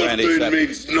 Macho Man Randy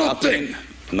Savage. Nothing means nothing.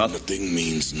 Nothing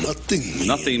means nothing.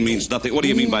 Nothing means nothing. What do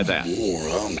you mean by that? More,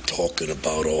 I'm talking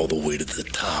about all the way to the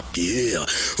top, yeah.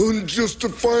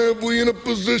 Unjustifiably in a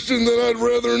position that I'd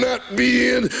rather not be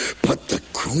in, but the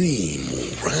cream will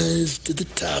rise to the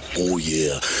top. Oh,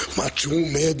 yeah. Macho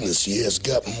Madness, yeah, has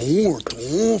got more to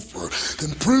offer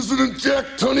than President Jack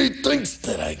Tunney thinks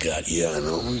that I got. Yeah, and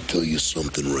I'm going to tell you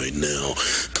something right now.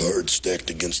 Cards stacked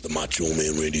against the Macho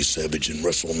Man Randy Savage in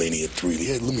WrestleMania 3.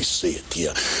 Yeah, let me say it,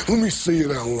 yeah. Let me say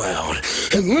it out loud.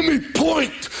 And let me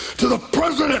point to the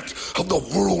president of the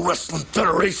World Wrestling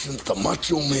Federation. The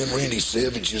Macho Man Randy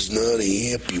Savage is not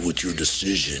happy with your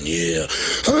decision, yeah.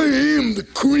 I am the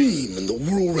cream in the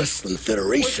World Wrestling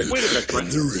Federation. Wait a minute,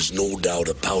 and there is no doubt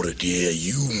about it, yeah.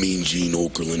 You, Mean Gene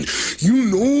Okerlund, you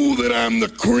know that I'm the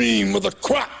cream of the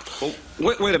crop. Oh,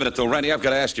 wait a minute, though, Randy. I've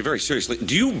got to ask you very seriously.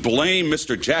 Do you blame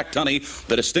Mr. Jack Tunney,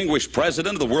 the distinguished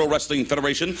president of the World Wrestling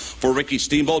Federation, for Ricky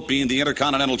Steamboat being the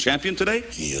Intercontinental Champion today?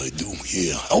 Yeah, I do,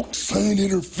 yeah. Outside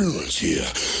interference, yeah.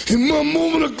 In my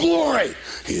moment of glory.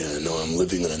 Yeah, no, I'm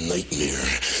living in a nightmare.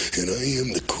 And I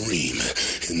am the cream.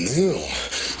 And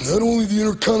now, not only the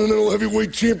Intercontinental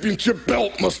Heavyweight Championship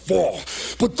belt must fall,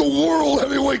 but the World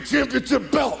Heavyweight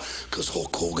Championship belt. Because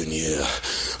Hulk Hogan, yeah,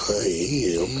 I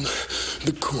am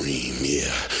the cream,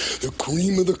 yeah. The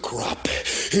cream of the crop.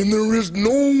 And there is no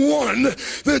one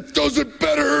that does it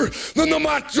better than the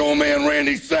Macho Man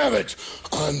Randy Savage.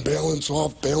 On balance,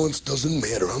 off balance, doesn't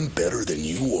matter. I'm better than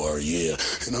you are, yeah.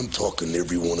 And I'm talking to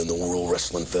everyone in the World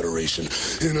Wrestling Federation.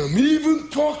 And I'm even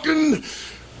talking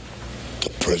to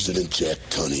President Jack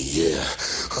Tunney, yeah.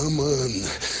 I'm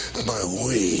on my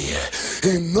way.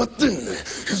 And nothing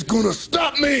is gonna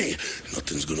stop me.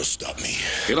 Nothing's gonna stop me.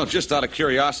 You know, just out of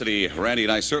curiosity, Randy,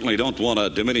 and I certainly don't want to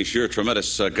diminish your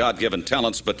tremendous God-given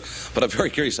talents, but I'm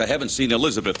very curious. I haven't seen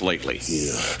Elizabeth lately.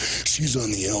 Yeah, she's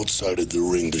on the outside of the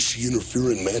ring. Does she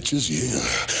interfere in matches?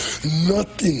 Yeah.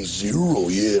 Nothing, zero,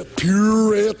 yeah.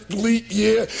 Pure athlete,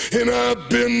 yeah. And I've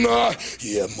been,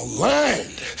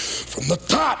 maligned from the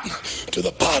top to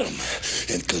the bottom.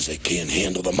 And because they can't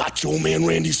handle the Macho Man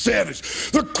Randy Savage,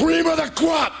 the cream of the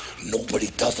crop, nobody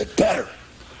does it better.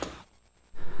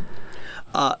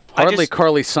 Hardly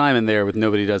Carly Simon there with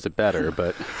Nobody Does It Better,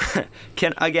 but...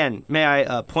 May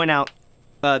I point out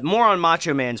more on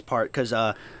Macho Man's part, because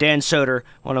Dan Soder,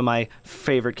 one of my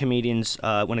favorite comedians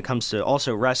when it comes to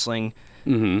also wrestling,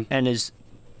 and his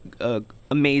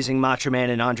amazing Macho Man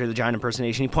and Andre the Giant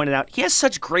impersonation, he pointed out he has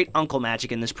such great uncle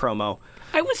magic in this promo.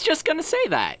 I was just going to say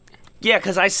that. Yeah,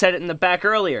 because I said it in the back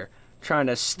earlier, trying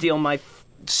to steal my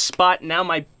spot, now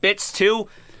my bits too.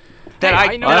 That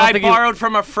I borrowed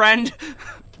from a friend,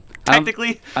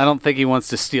 technically. I don't think he wants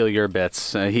to steal your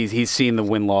bets. He's seen the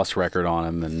win-loss record on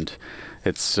him, and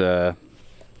it's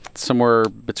somewhere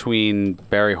between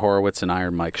Barry Horowitz and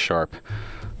Iron Mike Sharp.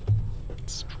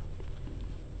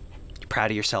 You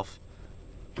proud of yourself?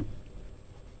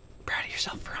 Proud of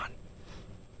yourself, Fearon?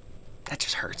 That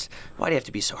just hurts. Why do you have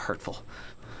to be so hurtful?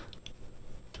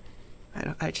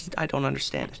 I don't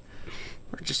understand it.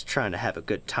 We're just trying to have a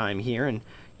good time here, and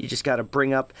you just got to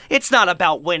bring up, it's not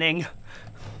about winning.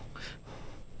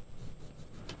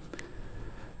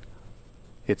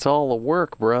 It's all a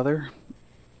work, brother.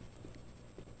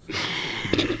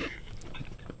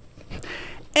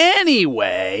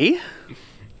 Anyway,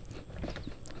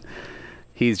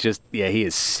 he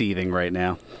is seething right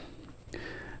now.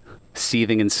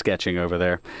 Seething and sketching over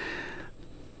there.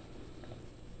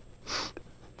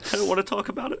 I don't want to talk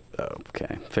about it.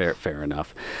 Okay, fair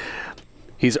enough.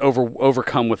 He's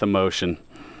overcome with emotion,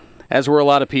 as were a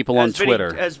lot of people on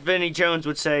Twitter. As Vinnie Jones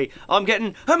would say, I'm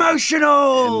getting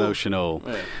emotional.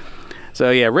 Yeah. So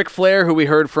yeah, Ric Flair, who we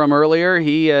heard from earlier,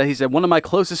 he said, one of my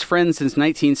closest friends since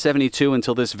 1972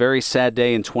 until this very sad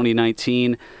day in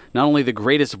 2019. Not only the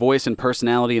greatest voice and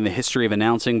personality in the history of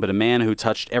announcing, but a man who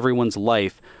touched everyone's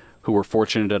life who were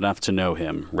fortunate enough to know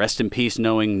him. Rest in peace,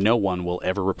 knowing no one will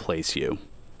ever replace you.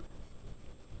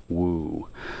 Woo.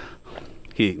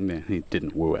 He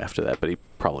didn't woo after that, but he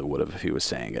probably would have if he was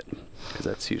saying it, because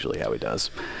that's usually how he does.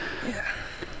 Yeah.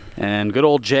 And good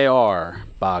old JR,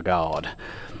 by God.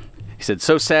 He said,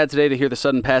 so sad today to hear the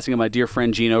sudden passing of my dear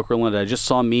friend Gene Okerlund. I just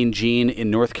saw Mean Gene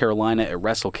in North Carolina at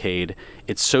WrestleCade.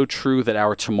 It's so true that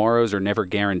our tomorrows are never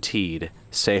guaranteed.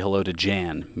 Say hello to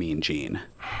Jan, Mean Gene.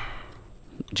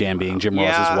 Jan being Jim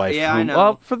Ross's wife. Yeah, I know.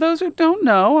 Well, for those who don't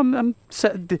know, I'm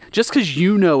just because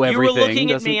you know everything. You were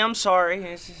looking at me. I'm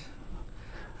sorry.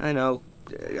 I know.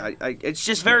 it's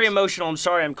just very emotional. I'm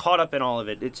sorry, I'm caught up in all of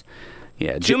it. It's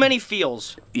too many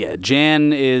feels. Yeah,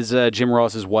 Jan is Jim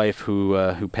Ross's wife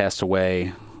who passed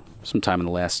away sometime in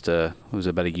the last, it was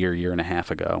about a year and a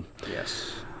half ago.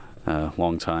 Yes.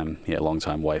 Longtime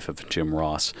wife of Jim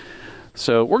Ross.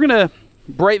 So we're going to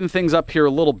brighten things up here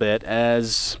a little bit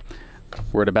as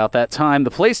we're at about that time.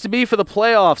 The place to be for the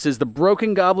playoffs is the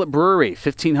Broken Goblet Brewery,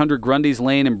 1500 Grundy's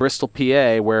Lane in Bristol,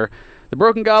 PA, where the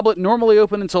Broken Goblet normally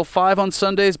open until 5 on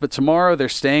Sundays, but tomorrow they're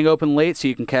staying open late so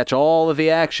you can catch all of the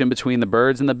action between the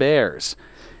Birds and the Bears.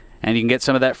 And you can get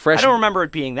some of that fresh... I don't remember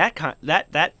it being that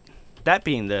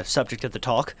being the subject of the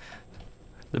talk.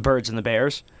 The Birds and the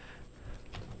Bears.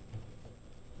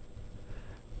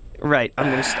 Right.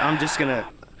 I'm gonna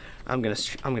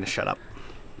shut up.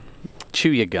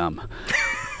 Chew your gum.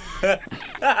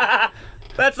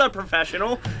 That's not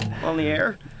professional on the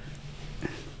air.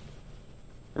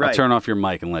 Right. I'll turn off your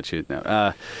mic and let you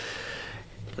know.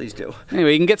 Please do.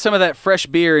 Anyway, you can get some of that fresh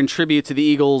beer in tribute to the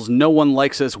Eagles' No One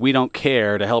Likes Us, We Don't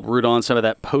Care to help root on some of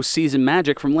that postseason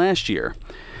magic from last year.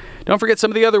 Don't forget some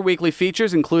of the other weekly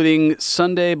features, including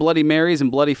Sunday Bloody Marys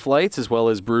and Bloody Flights, as well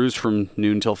as brews from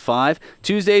noon till 5.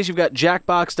 Tuesdays, you've got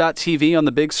Jackbox.tv on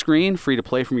the big screen, free to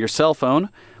play from your cell phone.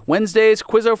 Wednesdays,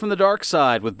 Quizzo from the Dark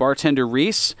Side with bartender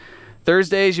Reese.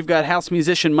 Thursdays, you've got house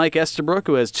musician Mike Estabrook,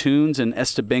 who has tunes and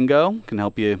Estabingo, can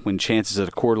help you win chances at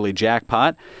a quarterly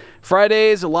jackpot.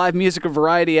 Fridays, live music, a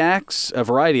variety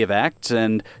of acts,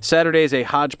 and Saturdays, a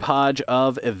hodgepodge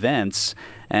of events.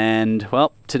 And,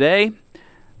 well, today,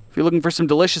 if you're looking for some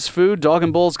delicious food, Dog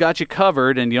and Bull's got you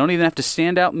covered, and you don't even have to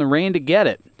stand out in the rain to get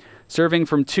it. Serving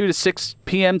from 2 to 6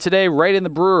 p.m. today right in the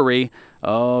brewery.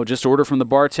 Oh, just order from the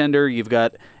bartender. You've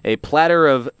got a platter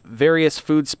of various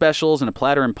food specials and a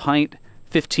platter and pint,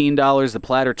 $15, the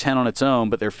platter $10 on its own,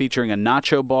 but they're featuring a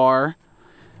nacho bar,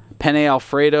 penne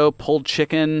Alfredo, pulled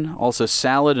chicken, also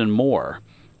salad and more.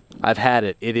 I've had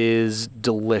it. It is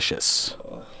delicious.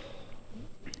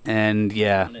 And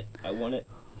yeah. I want it.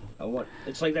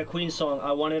 It's like that Queen song,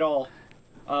 I want it all.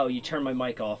 Oh, you turned my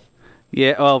mic off.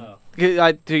 Yeah, well,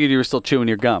 I figured you were still chewing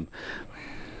your gum.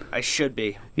 I should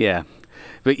be. Yeah.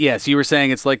 But yes, you were saying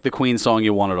it's like the Queen song,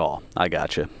 you want it all. I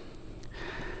gotcha.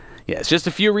 Yeah, it's just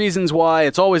a few reasons why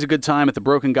it's always a good time at the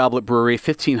Broken Goblet Brewery,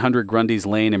 1500 Grundy's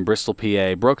Lane in Bristol,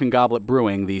 PA. Broken Goblet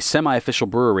Brewing, the semi-official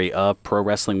brewery of Pro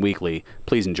Wrestling Weekly.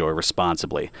 Please enjoy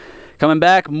responsibly. Coming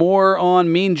back, more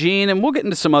on Mean Gene, and we'll get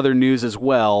into some other news as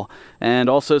well, and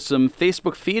also some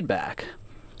Facebook feedback.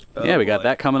 Yeah, we got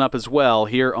that coming up as well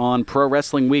here on Pro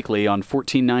Wrestling Weekly on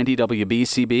 1490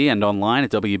 WBCB and online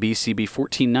at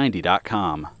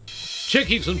WBCB1490.com.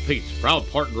 Chickies and Pete's, proud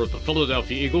partner of the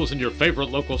Philadelphia Eagles and your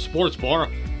favorite local sports bar,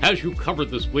 has you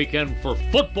covered this weekend for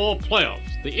football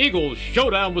playoffs. The Eagles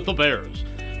showdown with the Bears.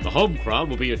 The home crowd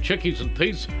will be at Chickies and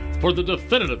Pete's for the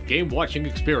definitive game-watching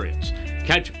experience.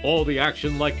 Catch all the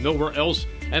action like nowhere else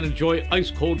and enjoy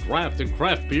ice-cold draft and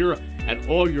craft beer and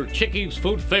all your Chickies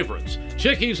food favorites.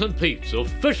 Chickies and Pete's,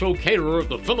 official caterer of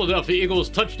the Philadelphia Eagles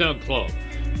Touchdown Club.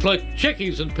 Click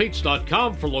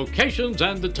chickiesandpete's.com for locations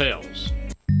and details.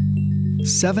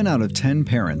 7 out of 10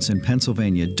 parents in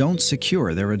Pennsylvania don't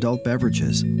secure their adult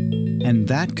beverages, and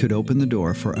that could open the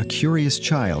door for a curious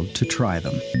child to try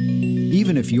them.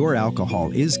 Even if your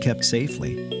alcohol is kept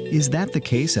safely, is that the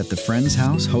case at the friend's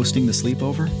house hosting the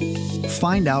sleepover?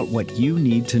 Find out what you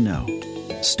need to know.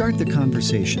 Start the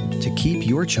conversation to keep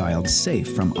your child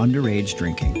safe from underage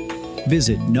drinking.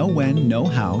 Visit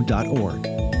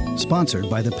knowwhenknowhow.org. Sponsored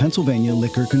by the Pennsylvania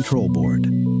Liquor Control Board.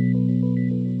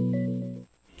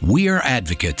 We are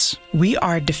advocates. We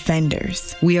are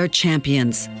defenders. We are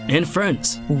champions. And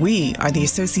friends. We are the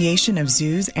Association of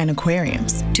Zoos and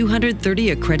Aquariums.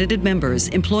 230 accredited members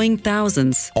employing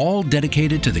thousands. All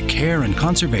dedicated to the care and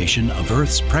conservation of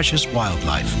Earth's precious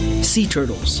wildlife. Sea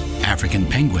turtles. African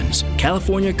penguins.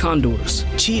 California condors.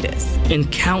 Cheetahs.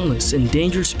 And countless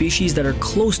endangered species that are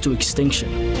close to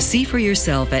extinction. See for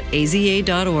yourself at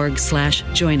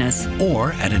aza.org/join us.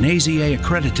 Or at an AZA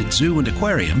accredited zoo and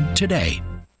aquarium today.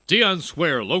 Dion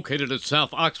Square, located at South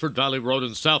Oxford Valley Road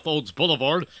and South Olds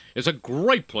Boulevard, is a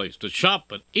great place to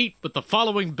shop and eat with the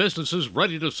following businesses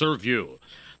ready to serve you.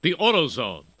 The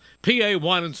AutoZone, PA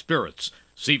Wine and Spirits,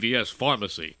 CVS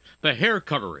Pharmacy, The Hair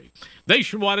Cuttery,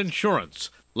 Nationwide Insurance,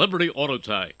 Liberty Auto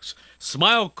Tags,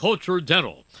 Smile Culture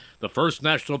Dental, the First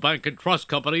National Bank and Trust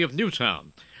Company of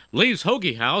Newtown, Lee's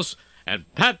Hoagie House, and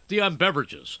Pat Dion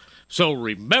Beverages. So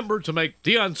remember to make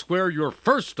Dion Square your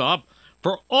first stop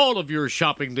for all of your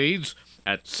shopping needs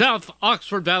at South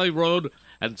Oxford Valley Road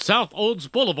and South Olds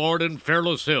Boulevard in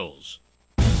Fairless Hills.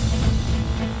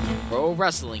 Pro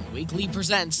Wrestling Weekly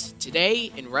presents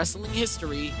Today in Wrestling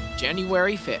History,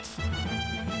 January 5th.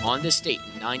 On this date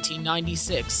in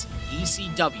 1996,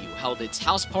 ECW held its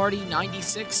House Party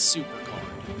 96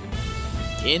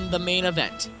 Supercard. In the main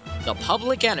event, the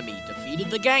Public Enemy defeated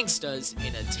the Gangstas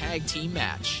in a tag team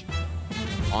match.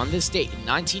 On this date in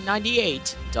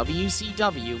 1998,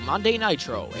 WCW Monday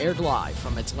Nitro aired live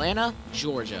from Atlanta,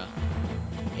 Georgia.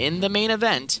 In the main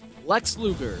event, Lex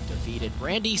Luger defeated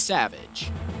Randy Savage.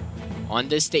 On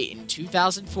this date in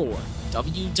 2004,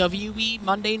 WWE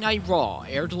Monday Night Raw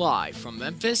aired live from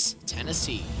Memphis,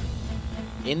 Tennessee.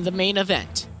 In the main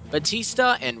event,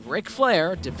 Batista and Ric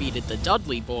Flair defeated the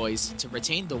Dudley Boys to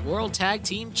retain the World Tag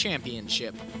Team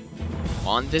Championship.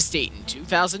 On this date in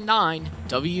 2009,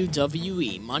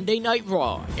 WWE Monday Night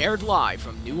Raw aired live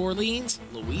from New Orleans,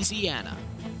 Louisiana.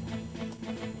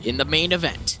 In the main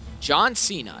event, John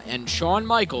Cena and Shawn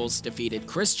Michaels defeated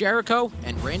Chris Jericho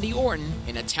and Randy Orton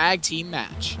in a tag team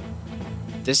match.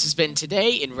 This has been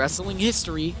Today in Wrestling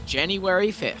History, January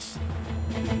 5th.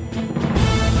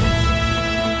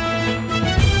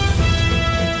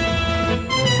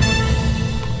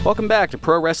 Welcome back to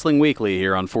Pro Wrestling Weekly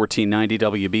here on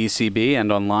 1490 WBCB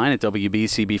and online at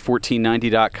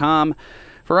WBCB1490.com.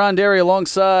 Fearon Derry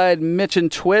alongside Mitch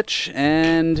and Twitch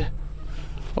and...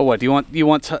 Oh, what do you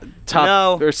want?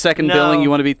 Top or second billing? You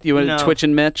want Twitch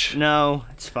and Mitch? No,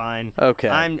 it's fine. Okay.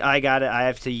 I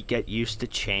have to get used to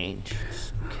change.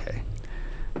 Okay.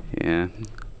 Yeah.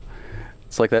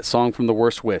 It's like that song from The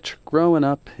Worst Witch. Growing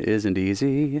up isn't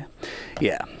easy.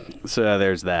 Yeah. So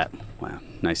there's that. Wow.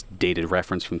 Nice dated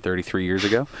reference from 33 years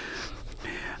ago.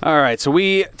 All right, so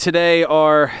we today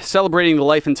are celebrating the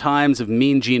life and times of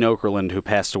Mean Gene Okerlund, who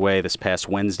passed away this past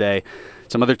Wednesday.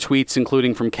 Some other tweets,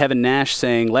 including from Kevin Nash,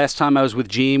 saying, "Last time I was with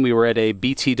Gene, we were at a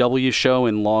BTW show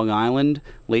in Long Island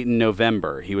late in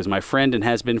November. He was my friend and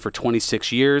has been for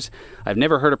 26 years. I've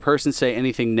never heard a person say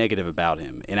anything negative about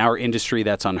him. In our industry,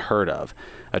 that's unheard of.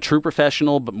 A true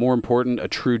professional, but more important, a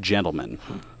true gentleman.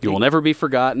 You will never be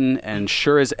forgotten, and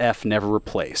sure as F never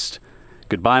replaced.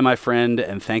 Goodbye, my friend,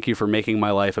 and thank you for making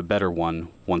my life a better one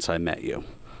once I met you."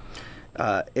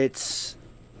 It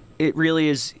really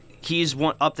is. He's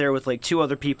up there with like two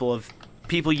other people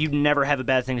you'd never have a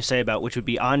bad thing to say about, which would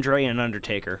be Andre and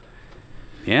Undertaker.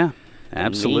 Yeah,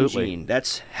 absolutely. Mean Gene.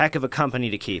 That's heck of a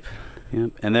company to keep. Yeah.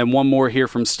 And then one more here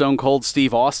from Stone Cold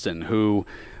Steve Austin, who,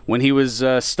 when he was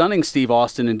stunning Steve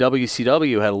Austin in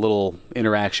WCW, had a little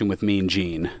interaction with Mean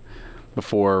Gene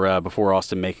before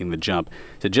Austin making the jump.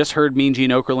 So just heard Mean Gene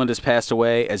Okerlund has passed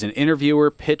away. As an interviewer,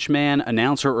 pitchman,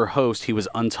 announcer, or host, he was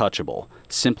untouchable.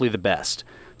 Simply the best.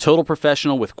 Total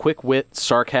professional with quick wit,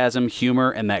 sarcasm,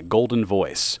 humor, and that golden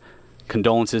voice.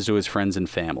 Condolences to his friends and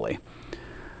family.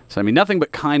 So, I mean, nothing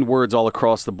but kind words all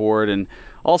across the board, and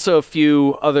also a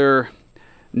few other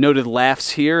noted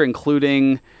laughs here,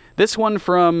 including this one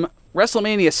from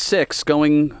WrestleMania 6,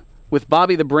 going with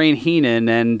Bobby the Brain Heenan,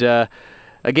 and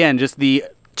again, just the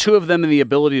two of them and the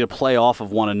ability to play off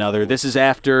of one another. This is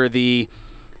after the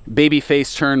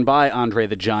babyface turn by Andre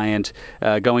the Giant,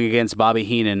 going against Bobby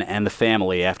Heenan and the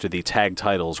family after the tag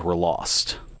titles were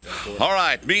lost. All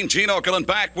right, Mean Gene Okerlund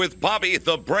back with Bobby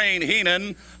the Brain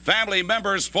Heenan. Family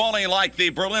members falling like the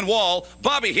Berlin Wall.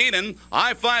 Bobby Heenan,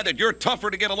 I find that you're tougher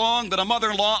to get along than a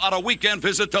mother-in-law on a weekend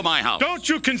visit to my house. Don't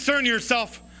you concern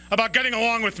yourself about getting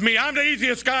along with me. I'm the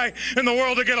easiest guy in the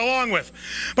world to get along with.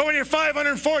 But when you're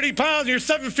 540 pounds and you're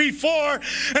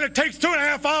 7'4", and it takes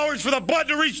 2.5 hours for the blood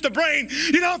to reach the brain,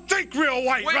 you don't think real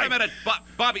white, Wait right? a minute,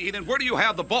 Bobby Heenan, where do you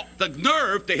have the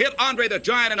nerve to hit Andre the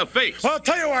Giant in the face? Well, I'll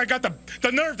tell you where I got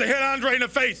the nerve to hit Andre in the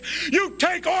face. You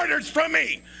take orders from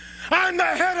me. I'm the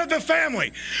head of the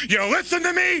family. You listen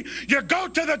to me, you go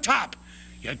to the top.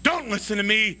 You don't listen to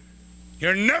me,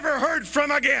 you're never heard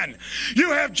from again. You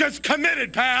have just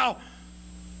committed, pal.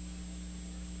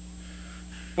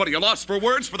 What, are you lost for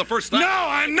words for the first time? No,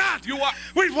 I'm not. You are.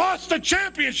 We've lost the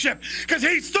championship because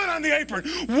he stood on the apron,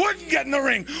 wouldn't get in the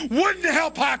ring, wouldn't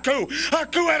help Haku.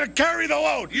 Haku had to carry the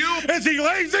load. Is he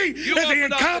lazy? Is he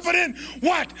incompetent?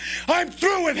 What? I'm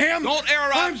through with him. Don't air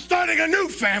out. I'm starting a new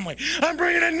family. I'm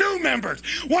bringing in new members,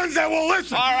 ones that will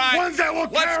listen, All right. ones that will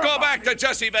care. Let's go back to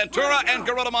Jesse Ventura and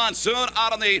Gorilla Monsoon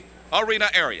out in the arena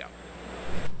area.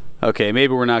 Okay,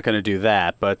 maybe we're not going to do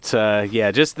that, but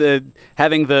yeah, just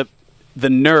having the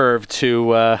nerve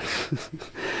to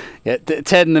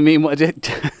Ted in the meanwhile,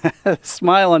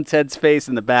 smile on Ted's face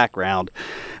in the background.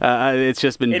 It's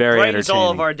just been very entertaining. It brightens all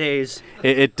of our days.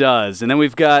 It does. And then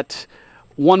we've got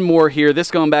one more here, this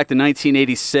going back to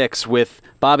 1986 with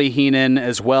Bobby Heenan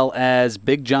as well as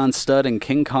Big John Studd and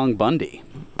King Kong Bundy.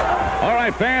 All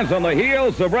right, fans, on the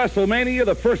heels of WrestleMania,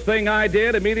 the first thing I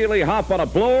did, immediately hop on a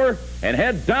blower and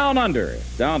head down under,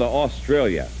 down to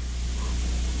Australia.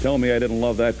 tell me I didn't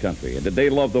love that country. And did they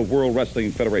love the World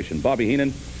Wrestling Federation? Bobby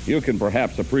Heenan, you can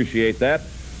perhaps appreciate that.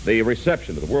 The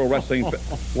reception of the World Wrestling...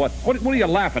 What are you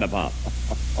laughing about?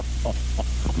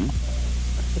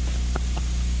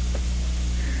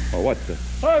 Or what?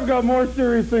 I've got more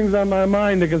serious things on my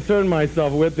mind to concern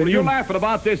myself with than You're laughing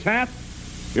about this hat?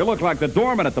 You look like the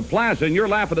doorman at the plaza, and you're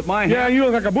laughing at my hat. Yeah, you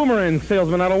look like a boomerang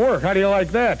salesman out of work. How do you like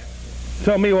that?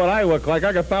 Tell me what I look like.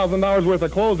 I got $1,000 worth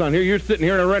of clothes on here. You're sitting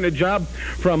here in a rented job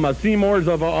from Seymour's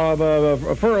of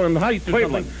Fearon Heights or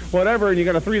something, whatever, and you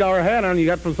got a $3 hat on. You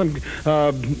got from some... Now,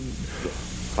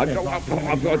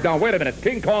 wait a minute.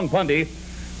 King Kong Bundy,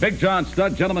 Big John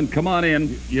Studd, gentlemen, come on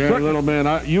in. Yeah, little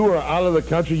man, you were out of the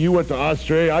country. You went to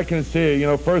Australia. I can see it. You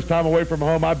know, first time away from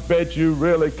home, I bet you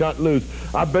really cut loose.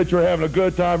 I bet you're having a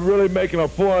good time, really making a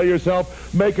fool of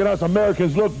yourself, making us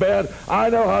Americans look bad. I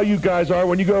know how you guys are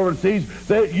when you go overseas.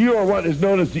 You are what is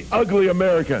known as the ugly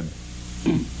American.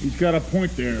 He's got a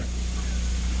point there.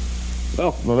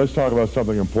 Well, let's talk about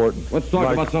something important. Let's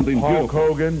talk about something Hulk beautiful.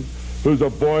 Hogan, who's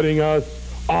avoiding us.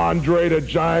 Andre the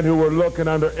Giant, who we're looking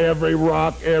under every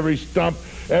rock, every stump,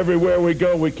 everywhere we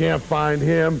go, we can't find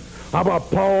him. How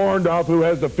about Paul Orndorff, who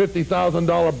has the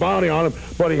 $50,000 bounty on him,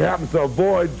 but he happens to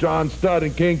avoid John Studd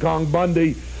and King Kong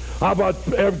Bundy? How about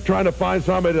trying to find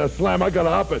somebody to slam? I got to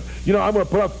up it. You know, I'm going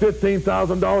to put up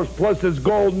 $15,000 plus his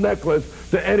gold necklace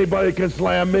to anybody can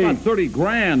slam me. About 30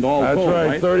 grand all That's told,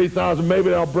 right, 30,000. Maybe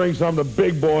they'll bring some of the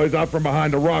big boys out from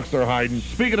behind the rocks they're hiding.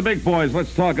 Speaking of big boys,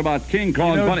 let's talk about King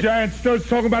Kong Bundy. Giant Stud's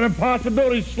talking about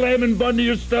impossibilities, slamming Bundy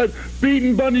or Stud,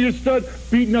 beating Bundy or Stud,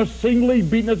 beating us singly,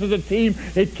 beating us as a team.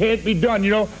 It can't be done,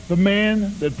 you know. The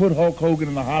man that put Hulk Hogan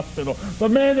in the hospital, the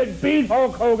man that beat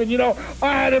Hulk Hogan, you know,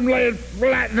 I had him laying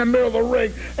flat in the middle of the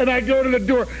ring, and I go to the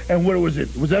door, and what was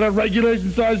it? Was that a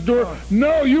regulation-sized door?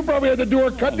 No, you probably had the door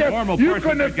cut down. You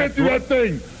couldn't have get through that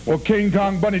thing. Well, King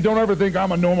Kong Bundy, don't ever think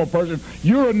I'm a normal person.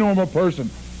 You're a normal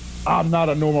person. I'm not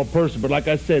a normal person, but like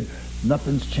I said,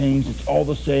 nothing's changed. It's all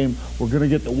the same. We're going to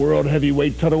get the world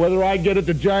heavyweight title. Whether I get it,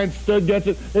 the Giant Stud gets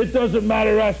it, it doesn't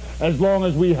matter to us as long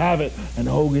as we have it. And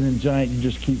Hogan and Giant, you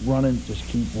just keep running, just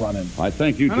keep running. I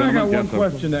thank you, gentlemen. I got one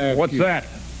question to ask What's you. that?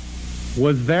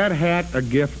 Was that hat a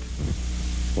gift?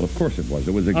 Well, of course it was.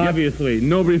 It was a gift. Obviously,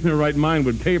 nobody in their right mind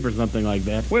would pay for something like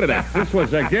that. Wait a minute. This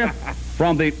was a gift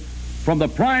from the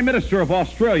Prime Minister of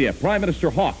Australia, Prime Minister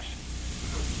Hawkes.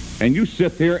 And you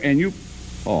sit there and you...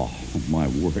 Oh, my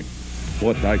word.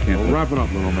 What? I can't... Well, wrap it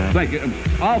up, little man. Thank you.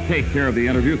 I'll take care of the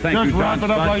interview. Thank you, Just John wrap it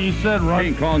up Studd, like you said, right?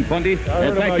 King Kong Bundy. I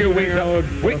heard Thank you.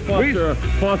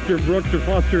 Foster Brooks or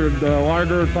Foster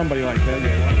Larder or somebody like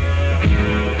that.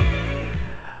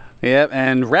 Yep,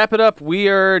 and wrap it up, we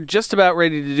are just about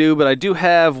ready to do, but I do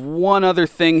have one other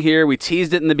thing here. We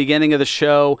teased it in the beginning of the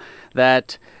show,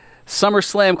 that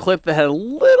SummerSlam clip that had a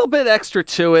little bit extra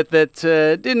to it that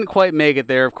didn't quite make it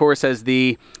there, of course, as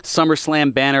the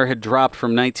SummerSlam banner had dropped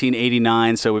from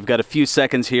 1989, so we've got a few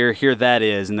seconds here. Here that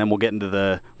is, and then we'll get into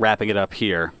the wrapping it up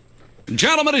here.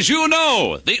 Gentlemen, as you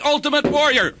know, the Ultimate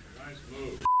Warrior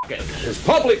has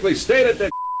publicly stated that,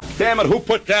 damn it, who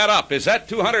put that up? Is that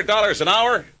 $200 an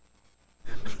hour?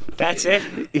 That's it?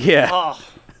 Yeah.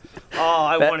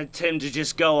 I wanted Tim to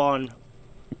just go on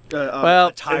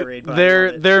a tirade.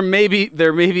 But there may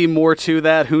be more to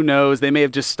that. Who knows? They may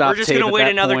have just stopped. We're just going to wait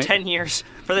another 10 years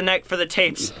for the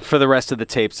tapes. For the rest of the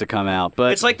tapes to come out.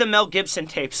 But it's like the Mel Gibson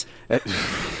tapes.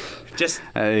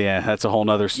 Yeah, that's a whole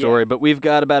nother story. Yeah. But we've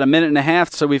got about a minute and a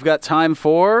half, so we've got time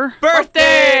for...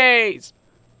 Birthdays!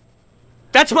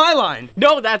 That's my line.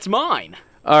 No, that's mine.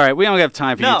 All right, we don't have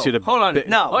time for you two to... Hold on,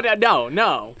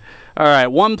 no. All right,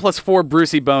 1 + 4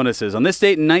 Brucey bonuses. On this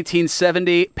date in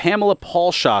 1970, Pamela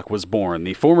Paulshock was born,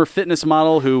 the former fitness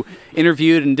model who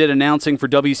interviewed and did announcing for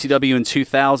WCW in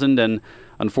 2000 and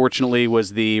unfortunately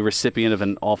was the recipient of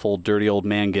an awful dirty old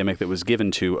man gimmick that was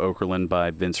given to Okerlund by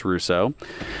Vince Russo.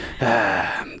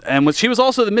 And she was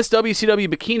also the Miss WCW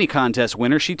Bikini Contest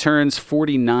winner. She turns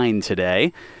 49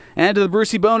 today. And to the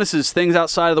Brucey bonuses, things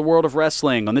outside of the world of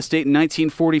wrestling. On this date in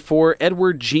 1944,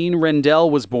 Edward Gene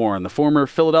Rendell was born, the former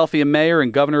Philadelphia mayor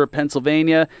and governor of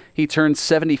Pennsylvania. He turned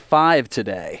 75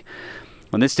 today.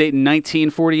 On this date in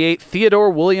 1948, Theodore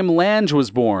William Lange was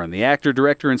born, the actor,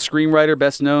 director, and screenwriter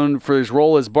best known for his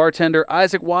role as bartender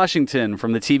Isaac Washington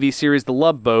from the TV series The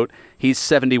Love Boat. He's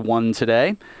 71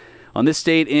 today. On this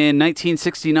date in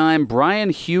 1969, Brian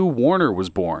Hugh Warner was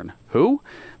born. Who?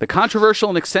 The controversial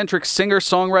and eccentric singer,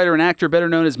 songwriter, and actor better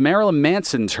known as Marilyn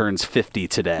Manson turns 50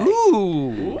 today.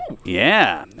 Ooh.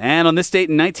 Yeah. And on this date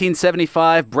in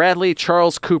 1975, Bradley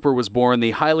Charles Cooper was born,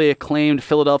 the highly acclaimed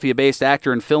Philadelphia-based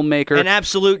actor and filmmaker. An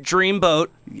absolute dreamboat.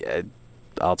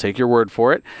 I'll take your word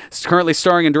for it. He's currently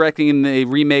starring and directing in the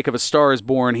remake of A Star is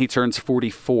Born. He turns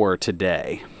 44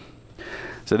 today.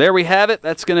 So there we have it.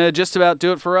 That's going to just about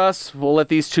do it for us. We'll let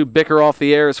these two bicker off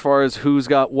the air as far as who's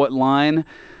got what line.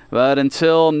 But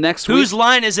until next week. Whose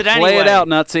line is it anyway? Play it out,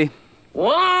 Nutsy.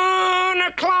 1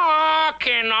 o'clock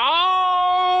and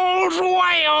all's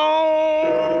well.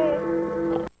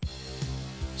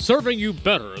 Serving you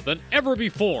better than ever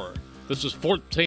before. This is 14.